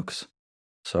of Linux.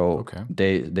 So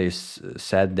they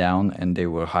sat down and they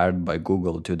were hired by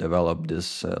Google to develop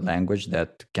this language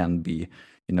that can be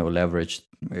leveraged,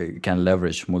 can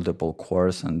leverage multiple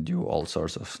cores and do all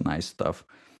sorts of nice stuff.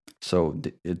 So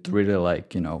it really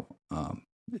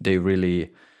they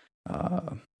really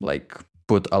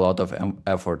put a lot of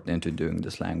effort into doing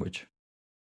this language.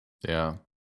 Yeah.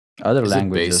 Other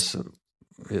languages.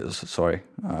 Sorry.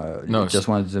 Just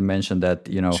wanted to mention that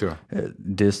sure.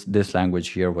 This language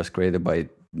here was created by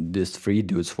these 3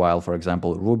 dudes, while, for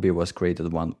example, Ruby was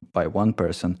created by one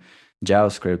person.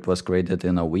 JavaScript was created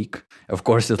in a week. Of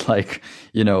course, it's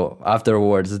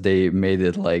afterwards they made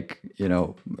it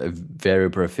very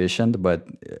proficient, but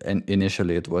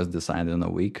initially it was designed in a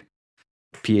week.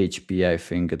 PHP, I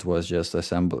think it was just a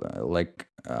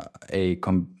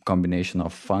combination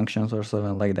of functions or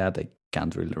something like that. I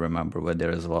can't really remember, but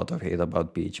there is a lot of hate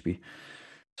about PHP.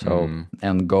 So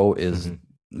and Go is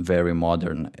very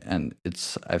modern, and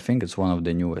I think it's one of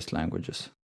the newest languages.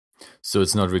 So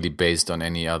it's not really based on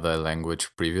any other language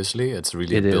previously. It's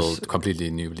really completely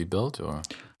newly built, or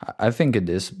I think it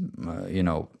is.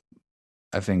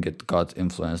 I think it got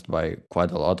influenced by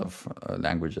quite a lot of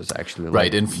languages, actually.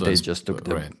 Right, influenced. They just took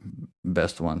the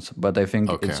best ones. But I think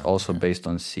it's also based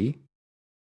on C,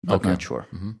 but not sure.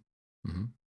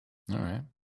 All right.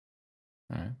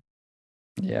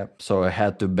 Yeah, so I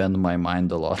had to bend my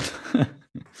mind a lot.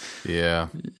 Yeah,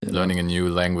 learning a new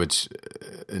language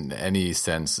in any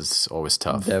sense is always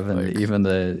tough. Definitely, even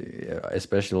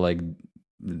especially like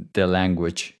the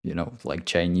language, like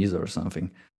Chinese or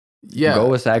something. Yeah,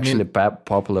 Go is actually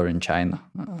popular in China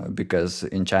because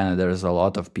in China there is a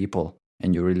lot of people,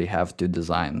 and you really have to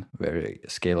design very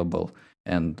scalable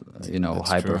and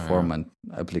high performant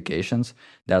applications.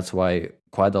 That's why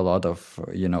quite a lot of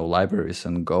libraries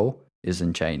in Go is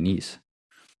in Chinese,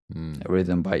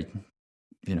 written by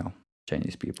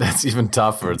Chinese people. That's even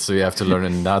tougher. So you have to learn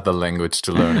another language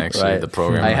to learn actually the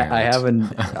programming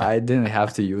language. I didn't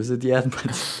have to use it yet,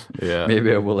 but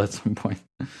maybe I will at some point.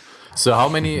 So how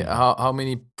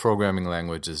many programming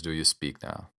languages do you speak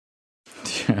now?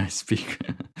 I speak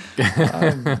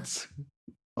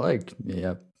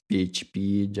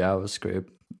PHP, JavaScript,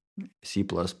 C++,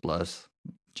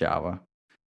 Java,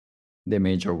 the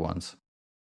major ones.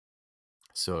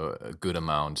 So a good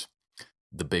amount,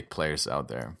 the big players out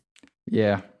there.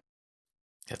 Yeah.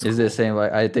 It's cool. The same.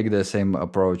 I take the same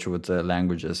approach with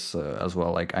languages as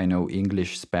well. Like I know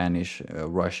English, Spanish,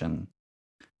 Russian,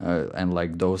 and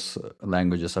like those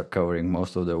languages are covering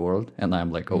most of the world, and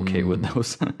I'm like okay with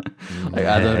those.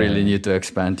 I don't really need to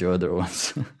expand to other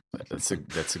ones. That's a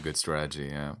good strategy.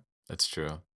 Yeah, that's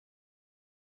true.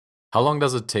 How long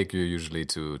does it take you usually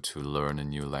to learn a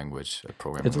new language, a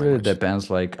programming language? It really depends.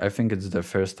 Like I think it's the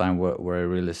first time where I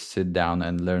really sit down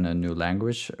and learn a new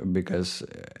language, because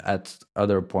at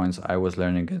other points I was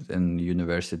learning it in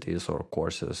universities or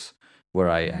courses where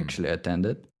I actually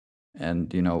attended.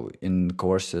 And in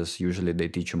courses usually they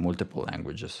teach you multiple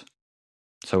languages.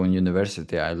 So in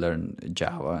university I learned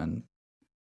Java, and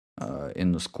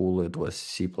in school it was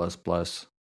C++,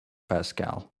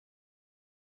 Pascal.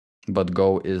 But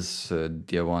Go is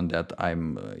the one that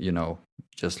I'm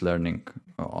just learning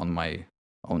on my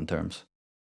own terms.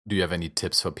 Do you have any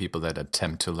tips for people that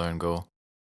attempt to learn Go?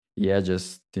 Yeah,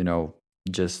 just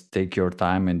take your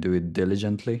time and do it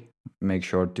diligently. Make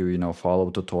sure to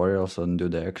follow tutorials and do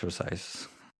the exercises.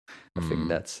 I think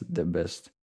that's the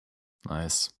best.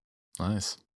 Nice. All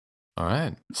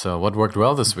right. So what worked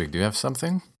well this week? Do you have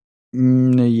something?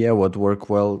 Yeah, what worked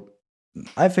well,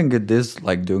 I think it is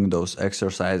like doing those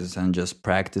exercises and just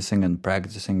practicing and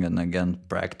again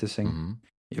practicing.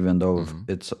 Even though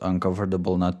it's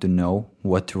uncomfortable not to know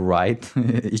what to write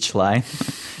each line.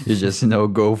 You just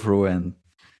go through and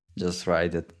just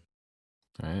write it.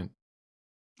 Right.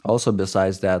 Also,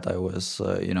 besides that, I was,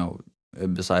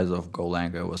 besides of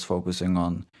Golang, I was focusing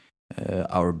on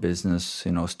our business,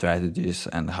 strategies,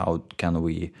 and how can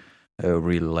we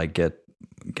really like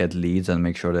get leads and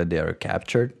make sure that they are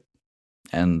captured.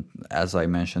 And as I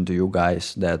mentioned to you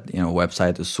guys, that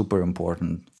website is super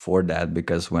important for that,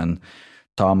 because when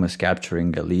Tom is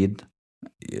capturing a lead,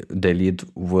 the lead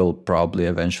will probably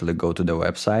eventually go to the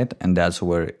website, and that's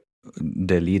where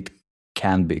the lead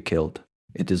can be killed.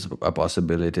 It is a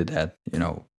possibility that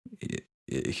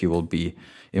he will be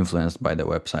influenced by the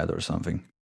website or something.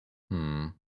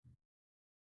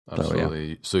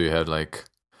 Absolutely. So you had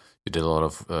you did a lot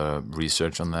of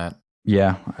research on that.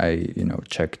 Yeah, I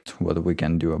checked what we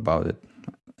can do about it,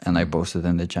 and I posted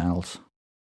in the channels.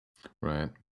 Right.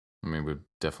 I mean, we'll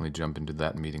definitely jump into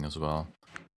that meeting as well.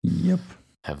 Yep.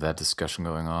 Have that discussion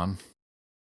going on.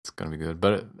 It's gonna be good.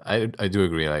 But I do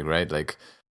agree.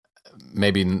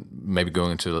 Maybe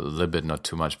going into a little bit, not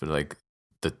too much, but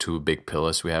the two big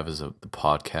pillars we have is the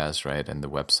podcast, right, and the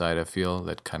website. I feel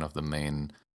that kind of the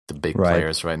big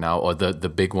players right now, or the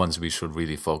big ones we should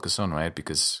really focus on, right?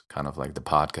 Because kind of like the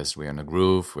podcast, we're in a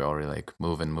groove, we're already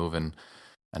moving,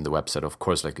 and the website, of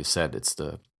course, like you said, it's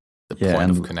the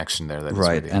point of connection there. That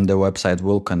right, and the website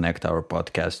will connect our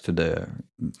podcast to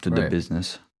the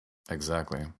business.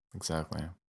 Exactly.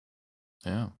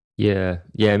 Yeah.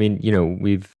 Yeah. I mean,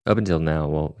 we've up until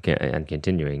now, and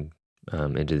continuing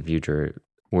into the future,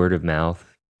 word of mouth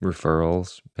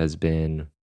referrals has been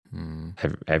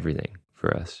everything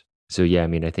for us. So yeah, I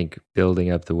mean, I think building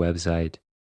up the website,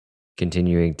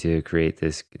 continuing to create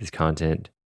this content,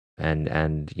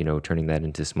 and turning that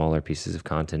into smaller pieces of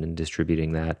content and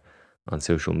distributing that on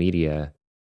social media.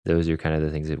 Those are kind of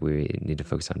the things that we need to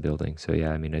focus on building. So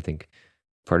yeah, I mean, I think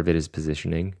part of it is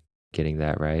positioning, getting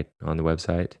that right on the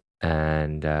website,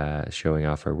 and showing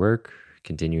off our work,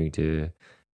 continuing to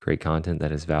create content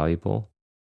that is valuable.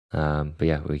 But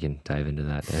yeah, we can dive into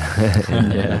that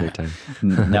another time.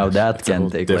 Now that can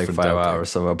take like 5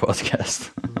 hours of a podcast.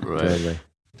 Right.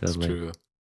 Totally. True.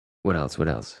 What else?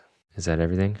 Is that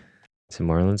everything? Is it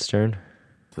Marlon's turn?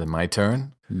 Is it my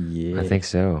turn? Yeah, I think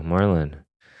so. Marlon,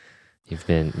 you've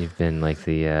been like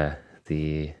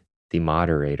the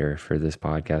moderator for this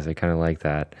podcast. I kind of like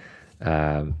that.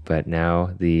 But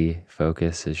now the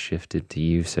focus has shifted to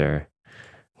you, sir.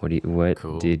 What do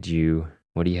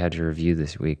you had to review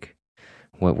this week?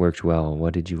 What worked well?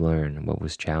 What did you learn? What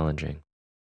was challenging?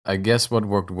 I guess what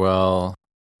worked well,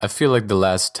 I feel like the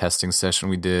last testing session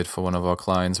we did for one of our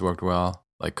clients worked well,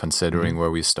 like considering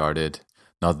where we started.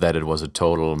 Not that it was a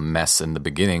total mess in the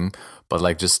beginning, but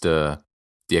like just the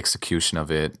execution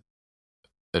of it,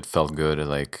 it felt good.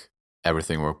 Like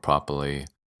everything worked properly.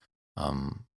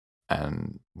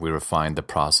 And we refined the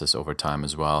process over time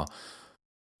as well.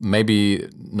 Maybe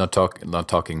not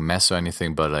talking mess or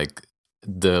anything, but like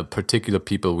the particular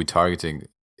people we targeting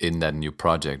in that new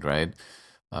project, right?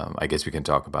 I guess we can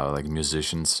talk about like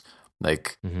musicians.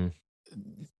 Like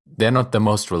they're not the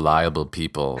most reliable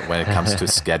people when it comes to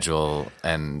schedule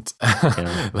and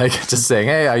like just saying,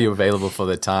 hey, are you available for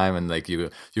the time? And like you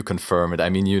confirm it. I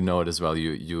mean, you know it as well.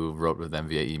 You wrote with them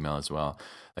via email as well.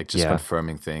 Like just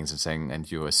confirming things and saying, and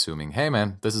you assuming, hey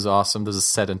man, this is awesome. This is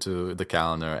set into the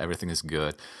calendar. Everything is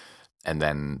good. And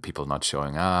then people not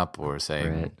showing up or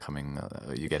saying coming,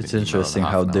 you get. It's interesting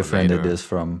how different it is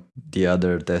from the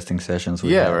other testing sessions.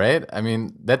 Right. I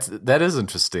mean, that is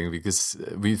interesting because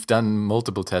we've done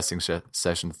multiple testing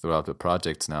sessions throughout the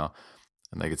projects now.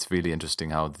 And like, it's really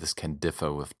interesting how this can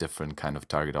differ with different kind of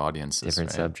target audiences.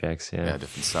 Different subjects, different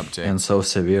subjects. And so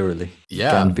severely. Yeah.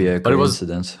 It can't be a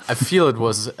coincidence. I feel it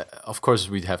was, of course,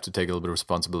 we'd have to take a little bit of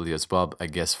responsibility as well, I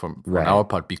guess, from our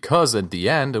part, because at the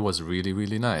end, it was really,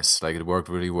 really nice. Like, it worked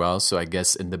really well. So I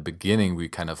guess in the beginning, we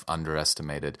kind of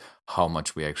underestimated how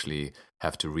much we actually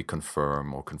have to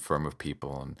reconfirm or confirm with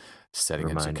people and setting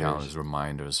into calendars,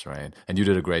 reminders, right? And you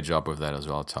did a great job with that as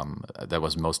well, Tom. That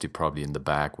was mostly probably in the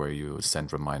back where you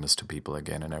sent reminders to people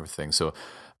again and everything. So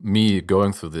me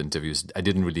going through the interviews, I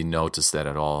didn't really notice that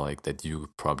at all, like that you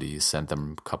probably sent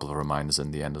them a couple of reminders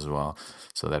in the end as well.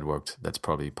 So that worked. That's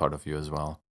probably part of you as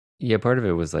well. Yeah, part of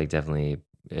it was like definitely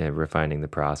refining the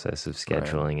process of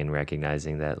scheduling and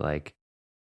recognizing that like,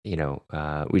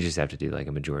 we just have to do like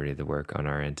a majority of the work on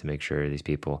our end to make sure these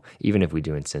people, even if we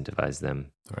do incentivize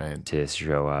them to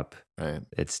show up,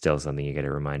 it's still something you got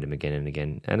to remind them again and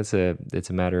again. And it's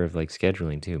a matter of like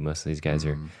scheduling too. Most of these guys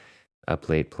are up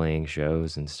late playing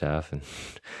shows and stuff, and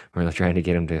we're trying to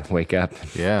get them to wake up.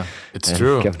 Yeah, it's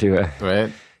true. Come to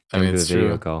a I mean, it's video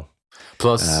true. Call.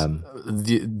 Plus,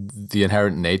 the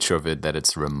inherent nature of it that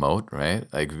it's remote,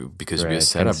 right? Like because we are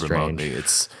set up remotely,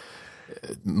 it's.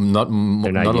 Not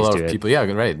a lot of people. Yeah,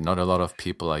 right. Not a lot of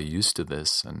people are used to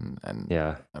this, and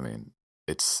I mean,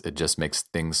 it just makes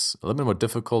things a little bit more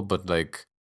difficult. But like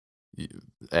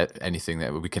anything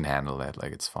that we can handle that,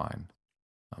 like it's fine.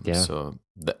 So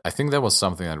I think that was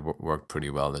something that worked pretty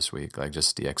well this week. Like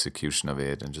just the execution of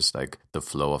it and just like the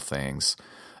flow of things.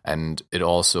 And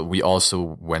we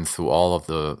also went through all of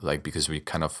the like because we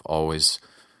kind of always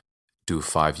do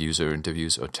 5 user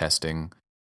interviews or testing.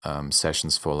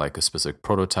 Sessions for like a specific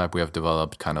prototype we have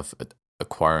developed, kind of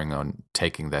acquiring on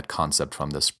taking that concept from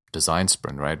this design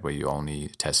sprint, right, where you only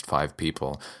test 5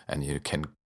 people and you can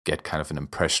get kind of an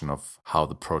impression of how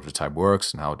the prototype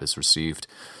works and how it is received.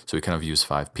 So we kind of use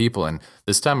 5 people, and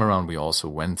this time around we also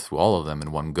went through all of them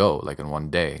in one go, like in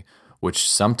one day, which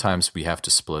sometimes we have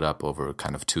to split up over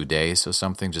kind of 2 days or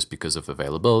something just because of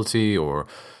availability or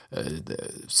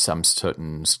some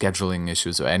certain scheduling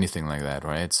issues or anything like that,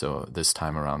 right? So this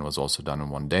time around was also done in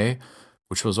one day,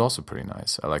 which was also pretty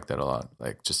nice. I like that a lot,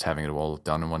 like just having it all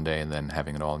done in one day and then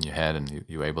having it all in your head and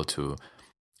you're able to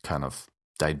kind of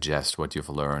digest what you've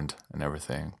learned and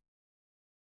everything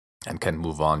and can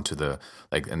move on to the,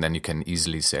 like, and then you can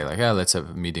easily say like, yeah, let's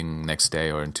have a meeting next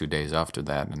day or in 2 days after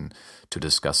that and to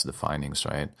discuss the findings,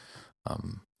 right?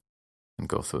 And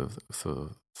go through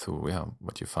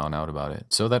what you found out about it.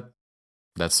 So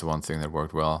that's the one thing that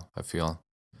worked well, I feel,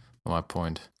 on my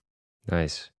point.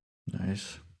 Nice.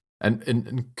 And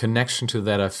in connection to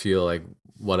that, I feel like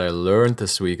what I learned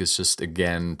this week is just,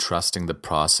 again, trusting the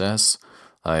process,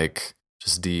 like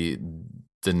just the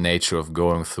nature of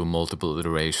going through multiple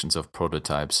iterations of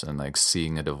prototypes and like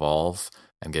seeing it evolve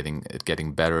and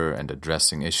getting better and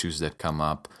addressing issues that come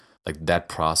up. Like that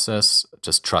process,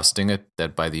 just trusting it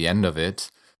that by the end of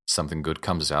it, something good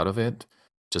comes out of it.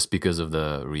 Just because of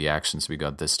the reactions we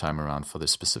got this time around for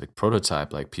this specific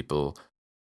prototype, like people,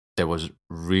 there was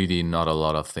really not a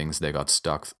lot of things they got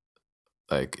stuck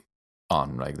like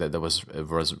on. Like that, it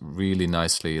was really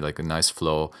nicely, like a nice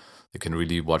flow. You can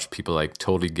really watch people like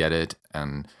totally get it,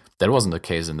 and that wasn't the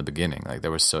case in the beginning. Like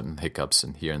there were certain hiccups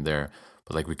in here and there,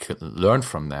 but like we could learn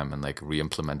from them and like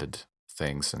re-implemented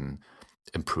things and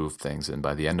improve things. And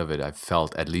by the end of it, I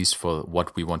felt, at least for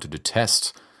what we wanted to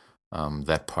test,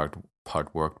 that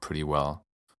part worked pretty well.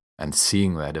 And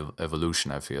seeing that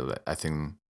evolution, I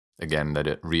think again that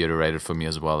it reiterated for me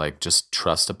as well, like just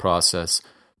trust the process,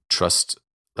 trust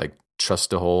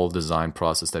the whole design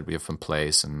process that we have in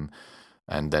place, and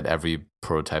that every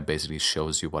prototype basically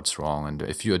shows you what's wrong. And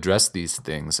if you address these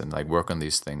things and like work on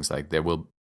these things, like there will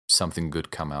something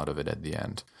good come out of it at the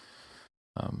end.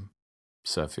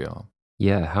 So I feel.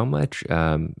 Yeah, how much?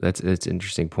 That's an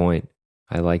interesting point.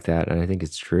 I like that, and I think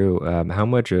it's true. How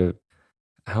much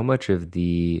of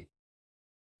the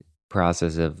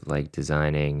process of like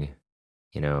designing,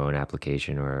 an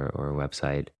application or a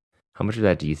website, how much of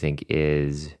that do you think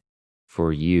is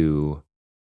for you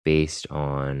based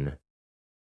on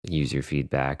user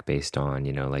feedback, based on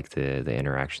like the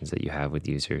interactions that you have with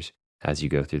users as you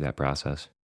go through that process?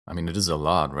 I mean, it is a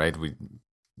lot, right? We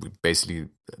basically,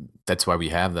 that's why we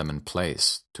have them in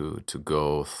place to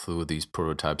go through these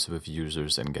prototypes with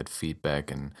users and get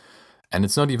feedback. And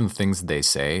it's not even things they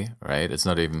say, right? It's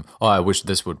not even, oh, I wish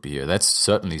this would be here. That's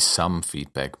certainly some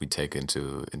feedback we take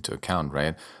into account,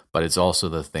 right? But it's also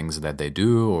the things that they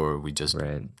do, or we just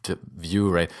view,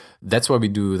 right? That's why we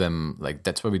do them, like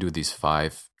that's why we do these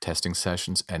 5 testing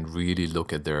sessions and really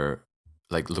look at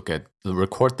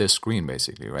record their screen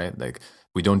basically, right? Like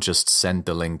we don't just send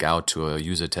the link out to a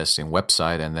user testing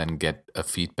website and then get a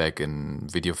feedback in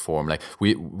video form. Like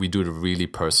we do it really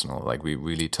personal. Like we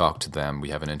really talk to them. We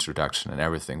have an introduction and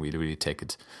everything. We really take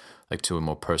it like to a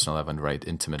more personal level and right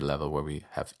intimate level where we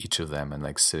have each of them and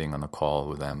like sitting on a call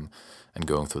with them and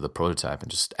going through the prototype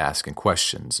and just asking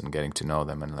questions and getting to know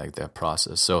them and like their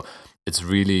process. So it's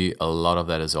really, a lot of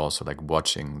that is also like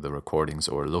watching the recordings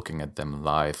or looking at them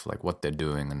live, like what they're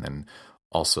doing, and then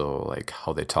also like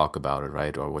how they talk about it,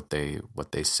 right? Or what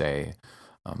they say.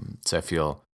 So I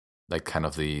feel like kind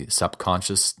of the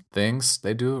subconscious things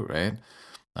they do, right?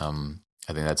 I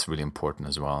think that's really important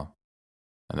as well.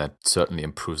 And that certainly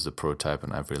improves the prototype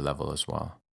on every level as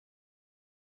well.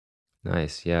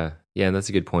 Nice. Yeah. Yeah. And that's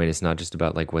a good point. It's not just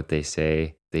about like what they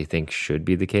say they think should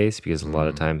be the case, because a lot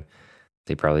of time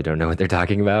they probably don't know what they're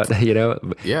talking about,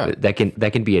 Yeah. That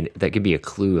can be a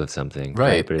clue of something.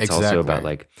 Right. But it's also about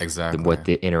like what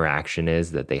the interaction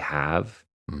is that they have.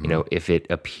 If it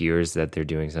appears that they're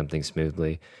doing something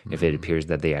smoothly, if it appears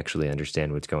that they actually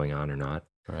understand what's going on or not.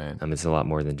 Right. It's a lot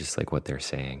more than just like what they're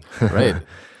saying. Right.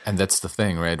 And that's the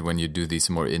thing, right? When you do these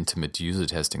more intimate user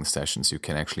testing sessions, you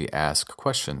can actually ask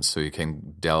questions. So you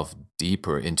can delve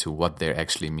deeper into what they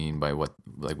actually mean by with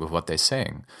what they're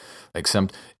saying. Like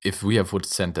if we would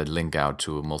send that link out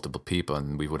to multiple people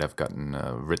and we would have gotten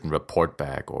a written report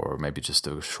back, or maybe just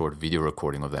a short video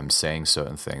recording of them saying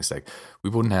certain things, like we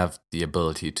wouldn't have the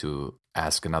ability to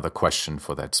ask another question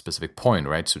for that specific point,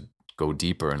 right? So go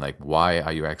deeper and like, why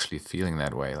are you actually feeling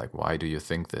that way? Like, why do you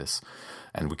think this?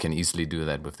 And we can easily do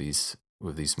that with these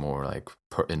more like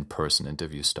in-person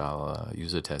interview style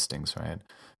user testings, right?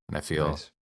 And I feel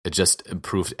it just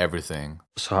improved everything.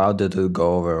 So how did it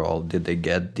go overall? Did they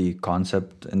get the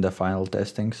concept in the final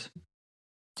testings?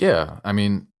 Yeah, I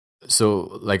mean,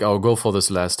 so like our goal for this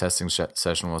last testing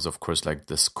session was, of course, like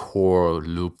this core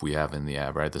loop we have in the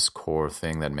app, right? This core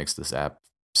thing that makes this app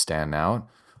stand out.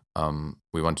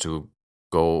 We want to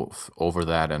go over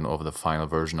that and over the final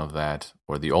version of that,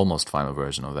 or the almost final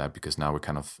version of that, because now we're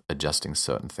kind of adjusting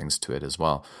certain things to it as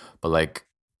well. But like,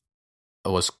 it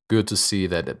was good to see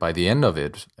that by the end of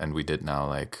it, and we did now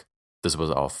like, this was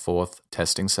our 4th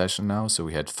testing session now. So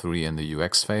we had 3 in the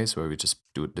UX phase where we just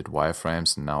did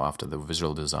wireframes, and now after the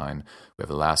visual design, we have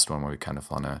the last one where we kind of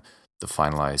on the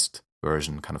finalized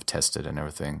version kind of tested and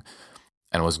everything.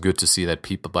 And it was good to see that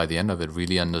people by the end of it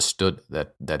really understood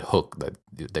that hook, that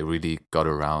they really got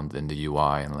around in the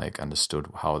UI and like understood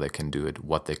how they can do it,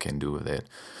 what they can do with it.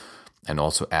 And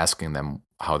also asking them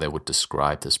how they would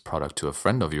describe this product to a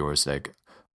friend of yours, like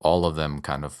all of them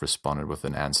kind of responded with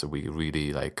an answer we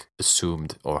really like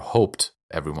assumed or hoped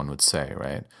everyone would say,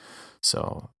 right?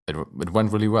 So it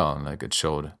went really well, and like it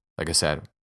showed, like I said,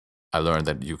 I learned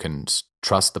that you can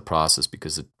trust the process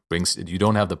because it brings, you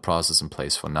don't have the process in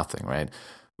place for nothing, right?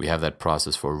 we have that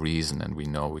process for a reason, and we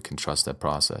know we can trust that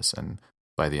process, and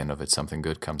by the end of it, something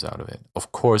good comes out of it.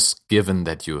 Of course, given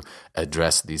that you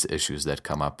address these issues that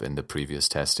come up in the previous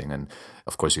testing, and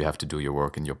of course you have to do your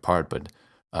work and your part, but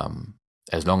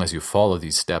as long as you follow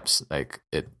these steps, like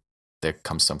there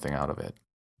comes something out of it.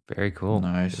 Very cool.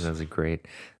 Nice. That was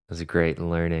a great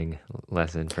learning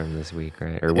lesson from this week,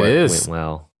 right? Or what went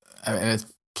well. I mean,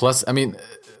 plus,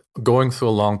 going through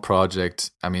a long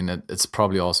project, it's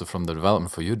probably also from the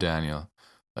development for you, Daniel,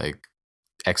 like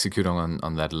executing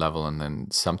on that level. And then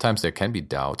sometimes there can be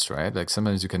doubts, right? Like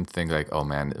sometimes you can think like, oh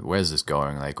man, where's this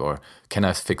going? Like, or can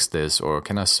I fix this? Or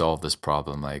can I solve this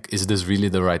problem? Like, is this really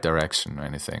the right direction or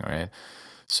anything, right?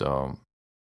 So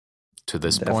to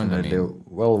this Definitely. point,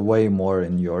 well, way more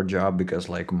in your job, because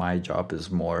like my job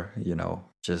is more,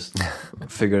 just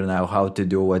figuring out how to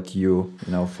do what you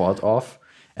thought of.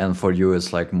 And for you,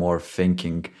 it's like more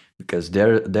thinking, because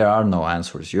there are no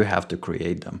answers. You have to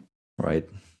create them, right?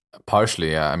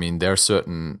 Partially, yeah.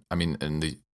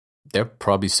 There are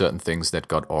probably certain things that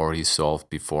got already solved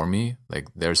before me. Like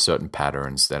there are certain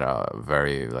patterns that are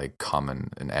very like common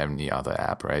in any other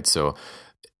app, right? So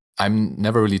I'm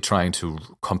never really trying to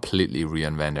completely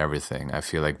reinvent everything. I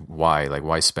feel like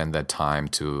why spend that time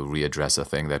to readdress a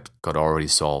thing that got already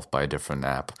solved by a different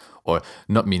app? Or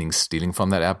not meaning stealing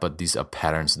from that app, but these are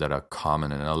patterns that are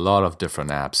common in a lot of different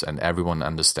apps, and everyone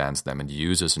understands them, and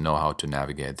users know how to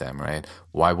navigate them, right?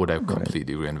 Why would I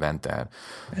completely reinvent that?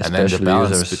 Especially and then the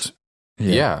balance,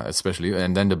 especially,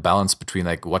 and then the balance between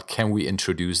like what can we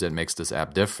introduce that makes this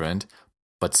app different,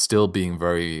 but still being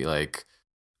very like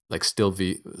still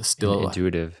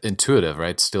intuitive,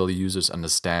 right? Still the users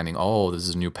understanding, oh, this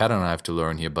is a new pattern I have to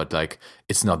learn here, but like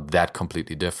it's not that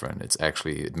completely different. It's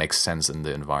actually, it makes sense in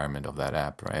the environment of that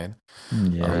app, right?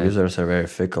 Yeah, users are very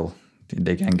fickle.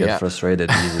 They can get frustrated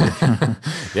easily.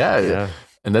 yeah.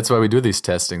 And that's why we do these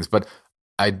testings. But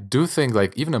I do think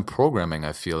like even in programming,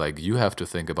 I feel like you have to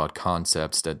think about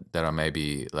concepts that are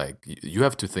maybe like, you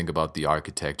have to think about the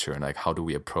architecture and like how do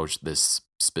we approach this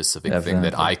specific thing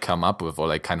that I come up with, or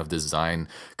like kind of design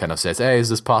kind of says, hey, is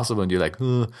this possible? And you're like,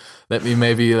 let me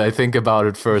maybe like think about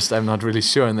it first. I'm not really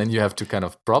sure. And then you have to kind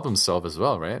of problem solve as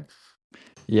well, right?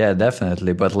 Yeah,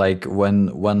 definitely. But like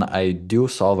when I do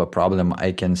solve a problem,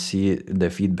 I can see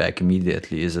the feedback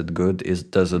immediately. Is it good?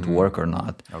 Does it work or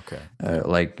not? Okay.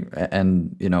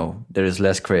 And there is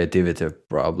less creativity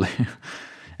probably.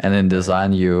 And in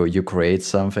design, you create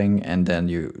something, and then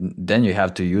you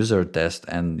have to user test,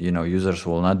 and users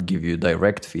will not give you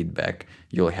direct feedback.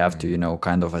 You'll have to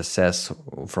kind of assess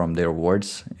from their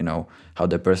words, how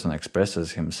the person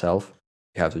expresses himself.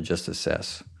 You have to just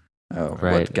assess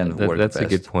what can work that's best.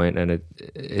 A good point, and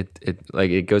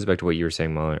it goes back to what you were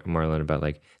saying, Marlon, about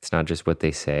like it's not just what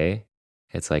they say.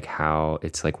 It's like how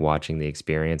it's like watching the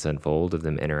experience unfold of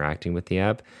them interacting with the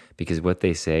app, because what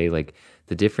they say, like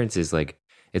the difference is like.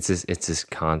 It's this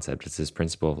concept. It's this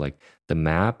principle of like the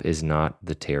map is not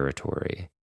the territory.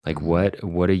 Like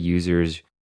what a user's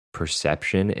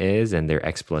perception is and their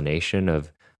explanation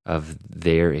of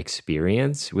their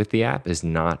experience with the app is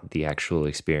not the actual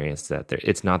experience that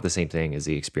it's not the same thing as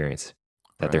the experience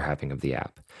that they're having of the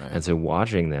app. Right. And so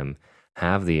watching them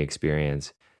have the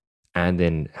experience and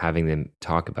then having them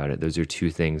talk about it, those are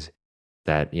two things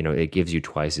that, it gives you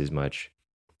twice as much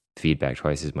feedback,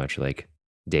 twice as much like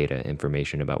data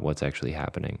information about what's actually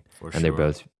happening. They're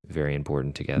both very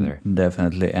important together.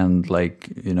 Definitely. And like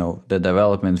the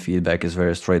development feedback is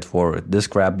very straightforward. This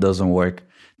crap doesn't work,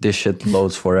 this shit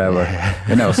loads forever.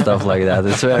 Stuff like that.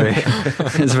 It's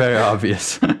very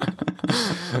obvious.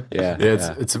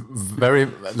 It's very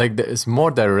like it's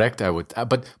more direct, I would,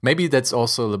 but maybe that's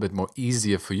also a little bit more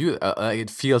easier for you. It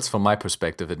feels, from my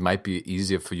perspective, it might be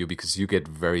easier for you because you get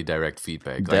very direct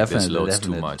feedback. Like this loads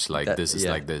too much. Like this is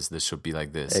like this. This should be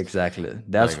like this. Exactly.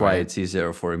 That's why it's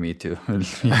easier for me to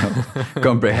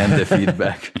comprehend the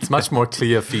feedback. It's much more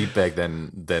clear feedback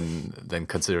than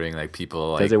considering like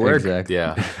people like, does it work? Exactly.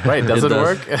 Yeah. Right. Does it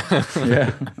work?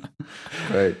 Yeah.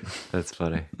 Right. That's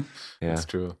funny. Yeah. That's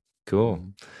true.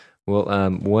 Cool. Well, I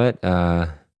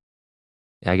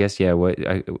guess,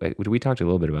 we talked a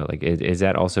little bit about, like, is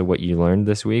that also what you learned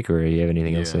this week, or do you have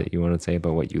anything else that you want to say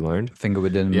about what you learned? I think we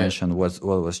didn't mention what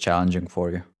was challenging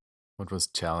for you. What was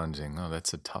challenging? Oh,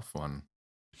 that's a tough one.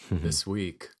 This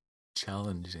week.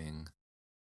 Challenging.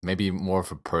 Maybe more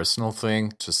of a personal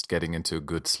thing, just getting into a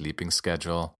good sleeping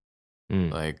schedule.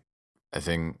 Like, I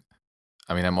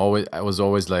was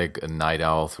always like a night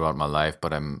owl throughout my life,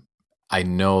 but I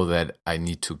know that I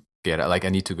need to I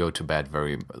need to go to bed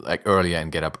very earlier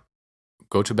and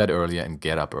go to bed earlier and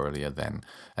get up earlier then.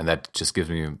 And that just gives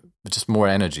me just more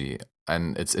energy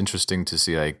and it's interesting to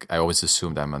see, like, I always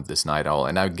assumed I'm a this night owl,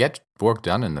 and I get work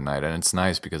done in the night, and it's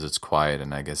nice because it's quiet,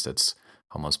 and I guess that's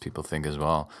how most people think as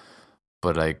well.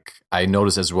 But like, I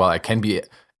notice as well, I can be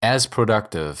as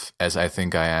productive as I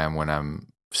think I am when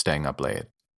I'm staying up late,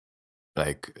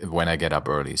 like when I get up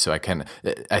early. So I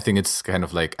think it's kind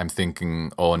of like I'm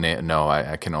thinking, oh no,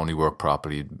 I can only work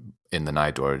properly in the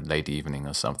night or late evening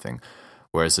or something.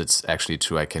 Whereas it's actually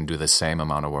true, I can do the same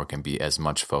amount of work and be as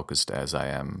much focused as I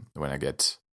am when I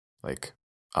get like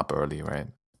up early, right?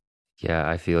 Yeah,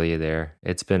 I feel you there.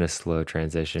 It's been a slow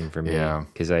transition for me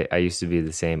because I used to be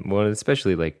the same. Well,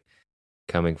 especially like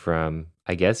coming from,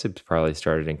 I guess it probably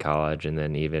started in college, and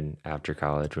then even after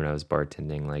college when I was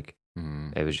bartending, like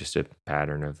it was just a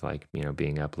pattern of like,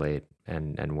 being up late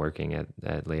and working at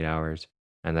late hours,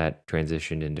 and that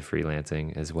transitioned into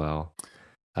freelancing as well.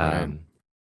 Right.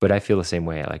 But I feel the same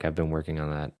way. Like I've been working on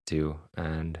that too,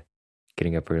 and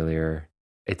getting up earlier.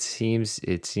 It seems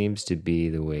to be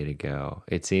the way to go.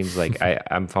 It seems like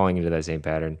I'm falling into that same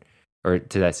pattern, or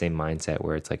to that same mindset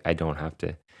where it's like I don't have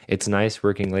to. It's nice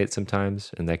working late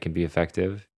sometimes, and that can be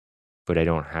effective, but I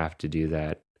don't have to do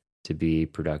that to be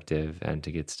productive and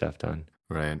to get stuff done.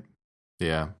 Right.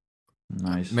 Yeah.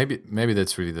 Nice. Maybe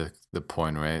that's really the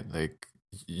point, right? Like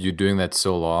you're doing that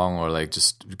so long, or like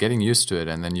just getting used to it,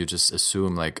 and then you just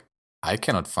assume like I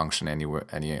cannot function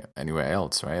anywhere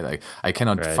else, right? Like I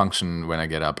cannot function when I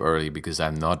get up early because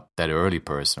I'm not that early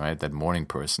person, right? That morning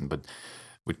person. But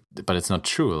it's not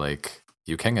true. Like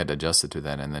you can get adjusted to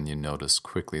that, and then you notice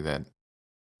quickly that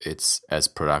it's as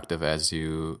productive as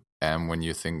you am when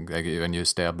you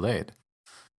stay up late.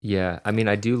 Yeah, I mean,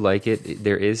 I do like it.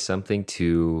 There is something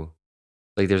to,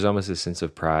 like, there's almost a sense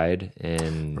of pride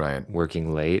in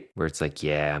working late, where it's like,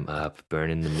 yeah, I'm up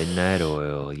burning the midnight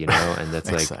oil, and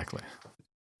that's like, exactly.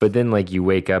 But then like you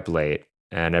wake up late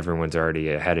and everyone's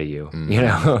already ahead of you,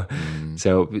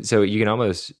 So you can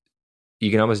almost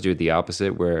do it the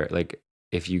opposite, where like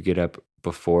if you get up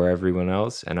before everyone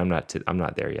else, and I'm not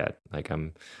there yet. Like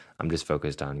I'm just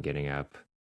focused on getting up,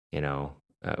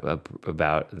 up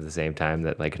about the same time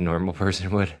that like a normal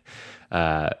person would.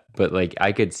 But like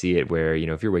I could see it where,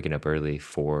 if you're waking up early,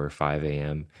 4 or 5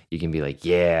 a.m., you can be like,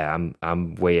 yeah,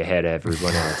 I'm way ahead of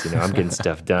everyone else. I'm getting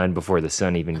stuff done before the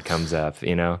sun even comes up,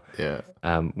 Yeah.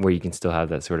 Where you can still have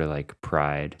that sort of like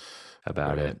pride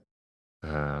about it.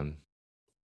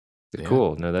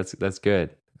 Cool. No, that's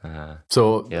good.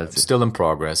 So still in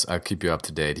progress. I'll keep you up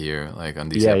to date here, like on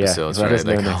these episodes, right?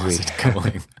 Like how is it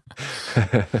going?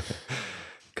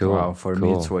 Cool. Wow, for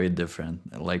me it's way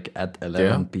different. Like at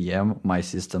 11 p.m. my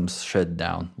system's shut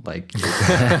down. Like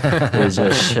it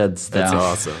just shuts down. That's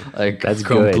awesome. Like that's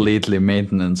completely good.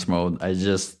 Maintenance mode. It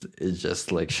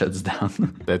just like shuts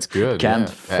down. That's good. Can't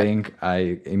think.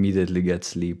 I immediately get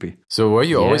sleepy. So were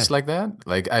you always like that?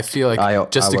 Like I feel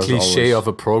like just the cliche of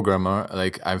a programmer.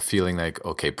 Like I'm feeling like,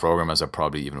 okay, programmers are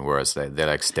probably even worse. They're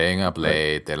like staying up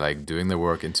late. They're like doing the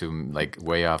work into like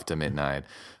way after midnight.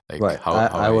 Like,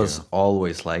 I was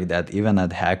always like that. Even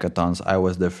at hackathons, I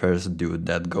was the first dude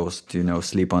that goes to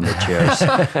sleep on the chairs.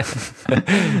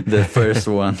 The first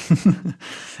one.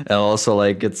 And also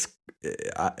like it's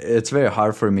very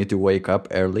hard for me to wake up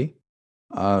early.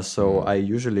 So I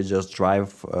usually just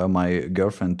drive my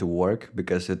girlfriend to work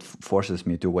because it forces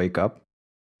me to wake up.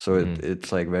 So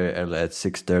it's like very early at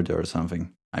 6:30 or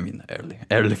something. I mean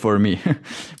early for me.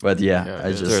 But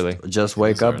I just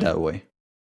wake up that way.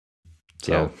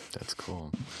 So that's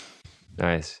cool.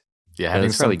 Nice. Yeah,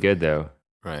 that's probably good though.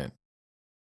 Right.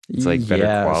 It's like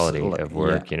better quality of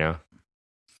work,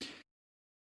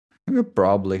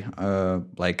 Probably.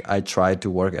 Like I tried to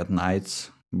work at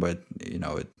nights, but it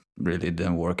really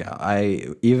didn't work out. I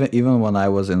even when I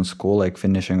was in school, like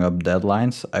finishing up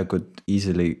deadlines, I could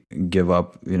easily give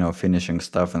up, finishing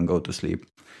stuff and go to sleep.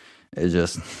 It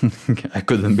just I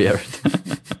couldn't bear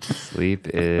it. Sleep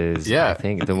is I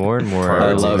think the more and more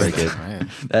I love it.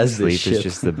 That's sleep is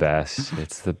just the best.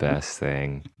 It's the best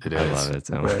thing. I love it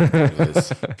so much. It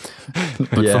is.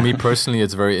 But for me personally,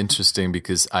 it's very interesting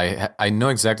because I know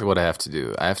exactly what I have to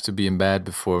do. I have to be in bed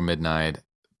before midnight,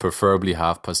 preferably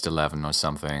 11:30 or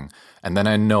something, and then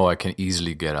I know I can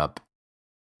easily get up.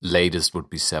 Latest would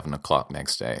be 7 o'clock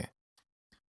next day.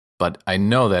 But I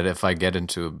know that if I get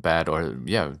into bed or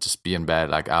just be in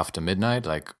bed like after midnight,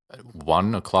 like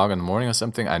 1 o'clock in the morning or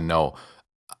something, I know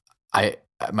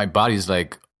my body's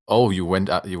like, oh, you went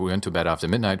to bed after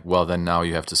midnight. Well, then now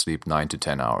you have to sleep 9 to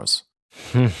 10 hours.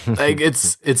 Like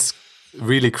it's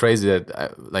really crazy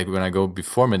that like when I go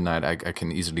before midnight, I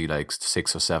can easily like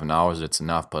 6 or 7 hours. It's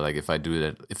enough. But like if I do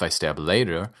that, if I stay up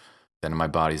later, then my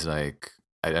body's like,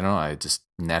 I don't know. I just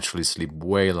naturally sleep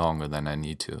way longer than I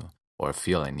need to. or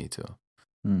feel I need to.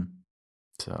 Hmm.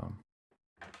 So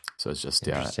it's just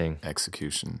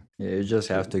execution. Yeah, you just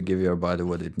have to give your body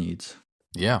what it needs.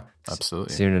 Yeah,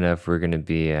 absolutely. Soon enough, we're gonna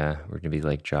be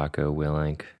like Jocko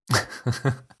Willink.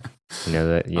 You know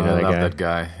that I love that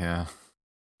guy. Yeah.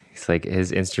 It's like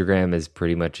his Instagram is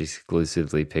pretty much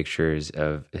exclusively pictures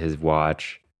of his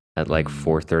watch at like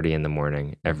 4:30 in the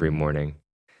morning every morning,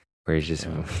 where he's just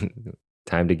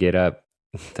time to get up,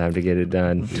 time to get it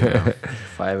done.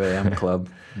 5 a.m. club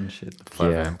and shit.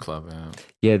 5 a.m. club. Yeah.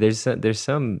 Yeah, there's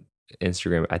some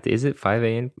Instagram. Is it 5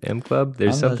 a.m. club?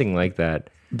 There's something like that.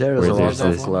 There is a lot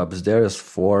of clubs. There is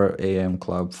 4 a.m.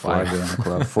 club, 5 a.m.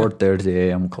 club, 4:30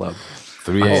 a.m. club.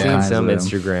 3 a.m. I've seen some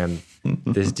Instagram.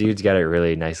 This dude's got it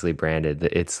really nicely branded.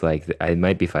 It's like, it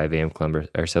might be 5 a.m. club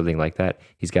or something like that.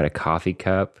 He's got a coffee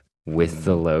cup with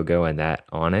the logo and that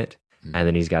on it. And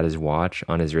then he's got his watch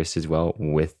on his wrist as well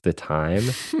with the time.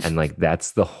 And like,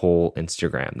 that's the whole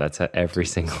Instagram. That's every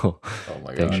single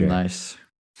picture. Nice.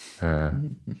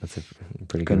 That's a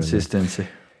pretty good consistency.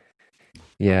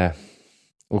 Yeah.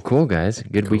 Well, cool, guys.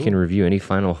 Good weekend review. Any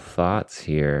final thoughts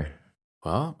here?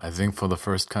 Well, I think for the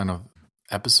first kind of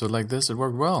episode like this, it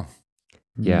worked well.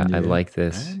 Yeah, I like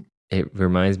this. Right? It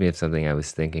reminds me of something I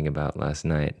was thinking about last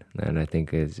night, and I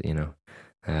think is,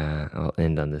 I'll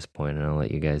end on this point and I'll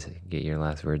let you guys get your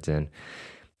last words in.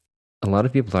 A lot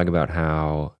of people talk about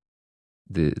how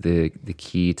the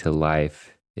key to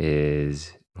life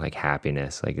is like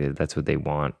happiness. Like that's what they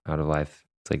want out of life.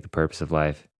 It's like the purpose of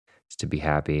life is to be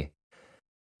happy.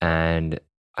 And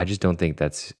I just don't think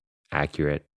that's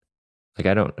accurate.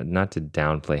 Like not to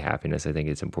downplay happiness. I think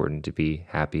it's important to be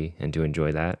happy and to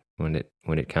enjoy that when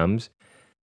it comes.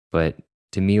 But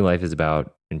to me, life is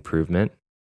about improvement.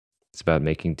 It's about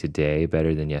making today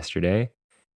better than yesterday.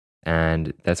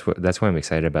 And that's why I'm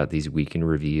excited about these weekend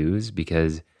reviews,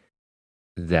 because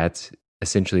that's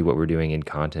essentially what we're doing in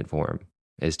content form,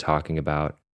 is talking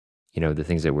about, the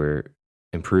things that we're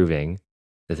improving,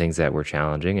 the things that we're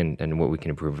challenging, and what we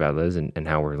can improve about those, and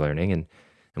how we're learning, and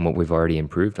what we've already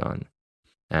improved on.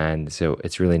 And so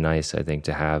it's really nice, I think,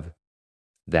 to have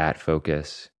that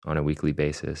focus on a weekly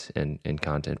basis in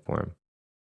content form.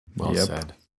 Well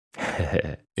said.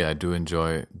 Yeah, I do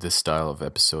enjoy this style of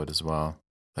episode as well.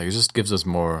 Like, it just gives us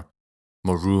more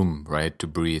room, right, to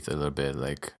breathe a little bit,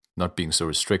 like not being so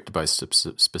restricted by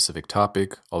specific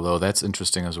topic, although that's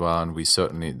interesting as well, and we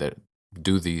certainly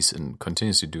do these and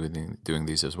continuously doing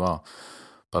these as well,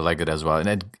 but like it as well.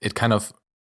 And it kind of,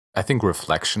 I think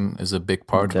reflection is a big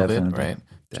part of it, right? Definitely.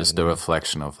 Just the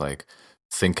reflection of like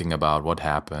thinking about what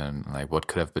happened, like what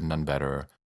could have been done better,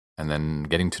 and then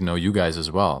getting to know you guys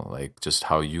as well, like just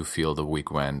how you feel the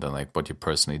week went, and like what you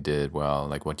personally did well,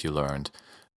 like what you learned.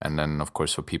 And then of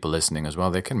course for people listening as well,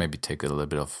 they can maybe take a little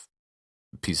bit of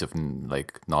piece of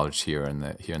like knowledge here and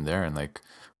there, and like,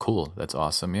 cool, that's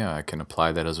awesome. Yeah, I can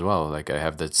apply that as well. Like I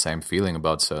have that same feeling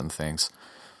about certain things,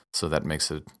 so that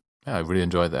makes it. Yeah, I really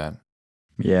enjoy that.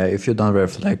 Yeah, if you don't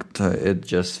reflect, it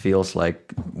just feels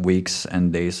like weeks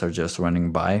and days are just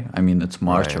running by. I mean, it's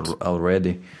March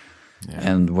already,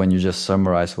 and when you just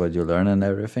summarize what you learn and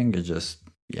everything, it just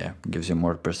gives you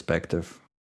more perspective,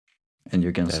 and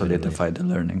you can solidify the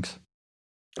learnings.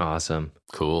 Awesome,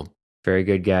 cool. Very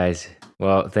good, guys.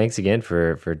 Well, thanks again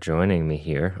for joining me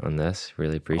here on this.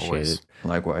 Really appreciate it.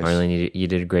 Likewise. Marlene, you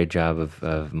did a great job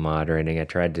of moderating. I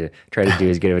tried to do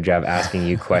as good of a job asking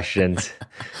you questions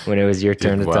when it was your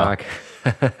turn to talk.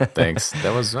 Thanks.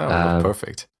 That was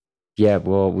perfect. Yeah,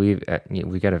 well, we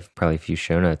got probably a few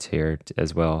show notes here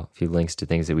as well, a few links to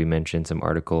things that we mentioned, some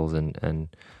articles and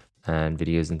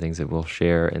videos and things that we'll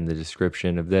share in the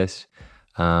description of this.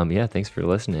 Thanks for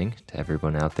listening to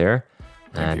everyone out there.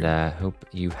 And hope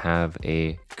you have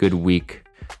a good week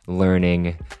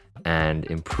learning and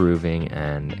improving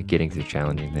and getting through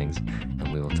challenging things.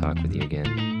 And we will talk with you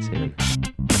again soon.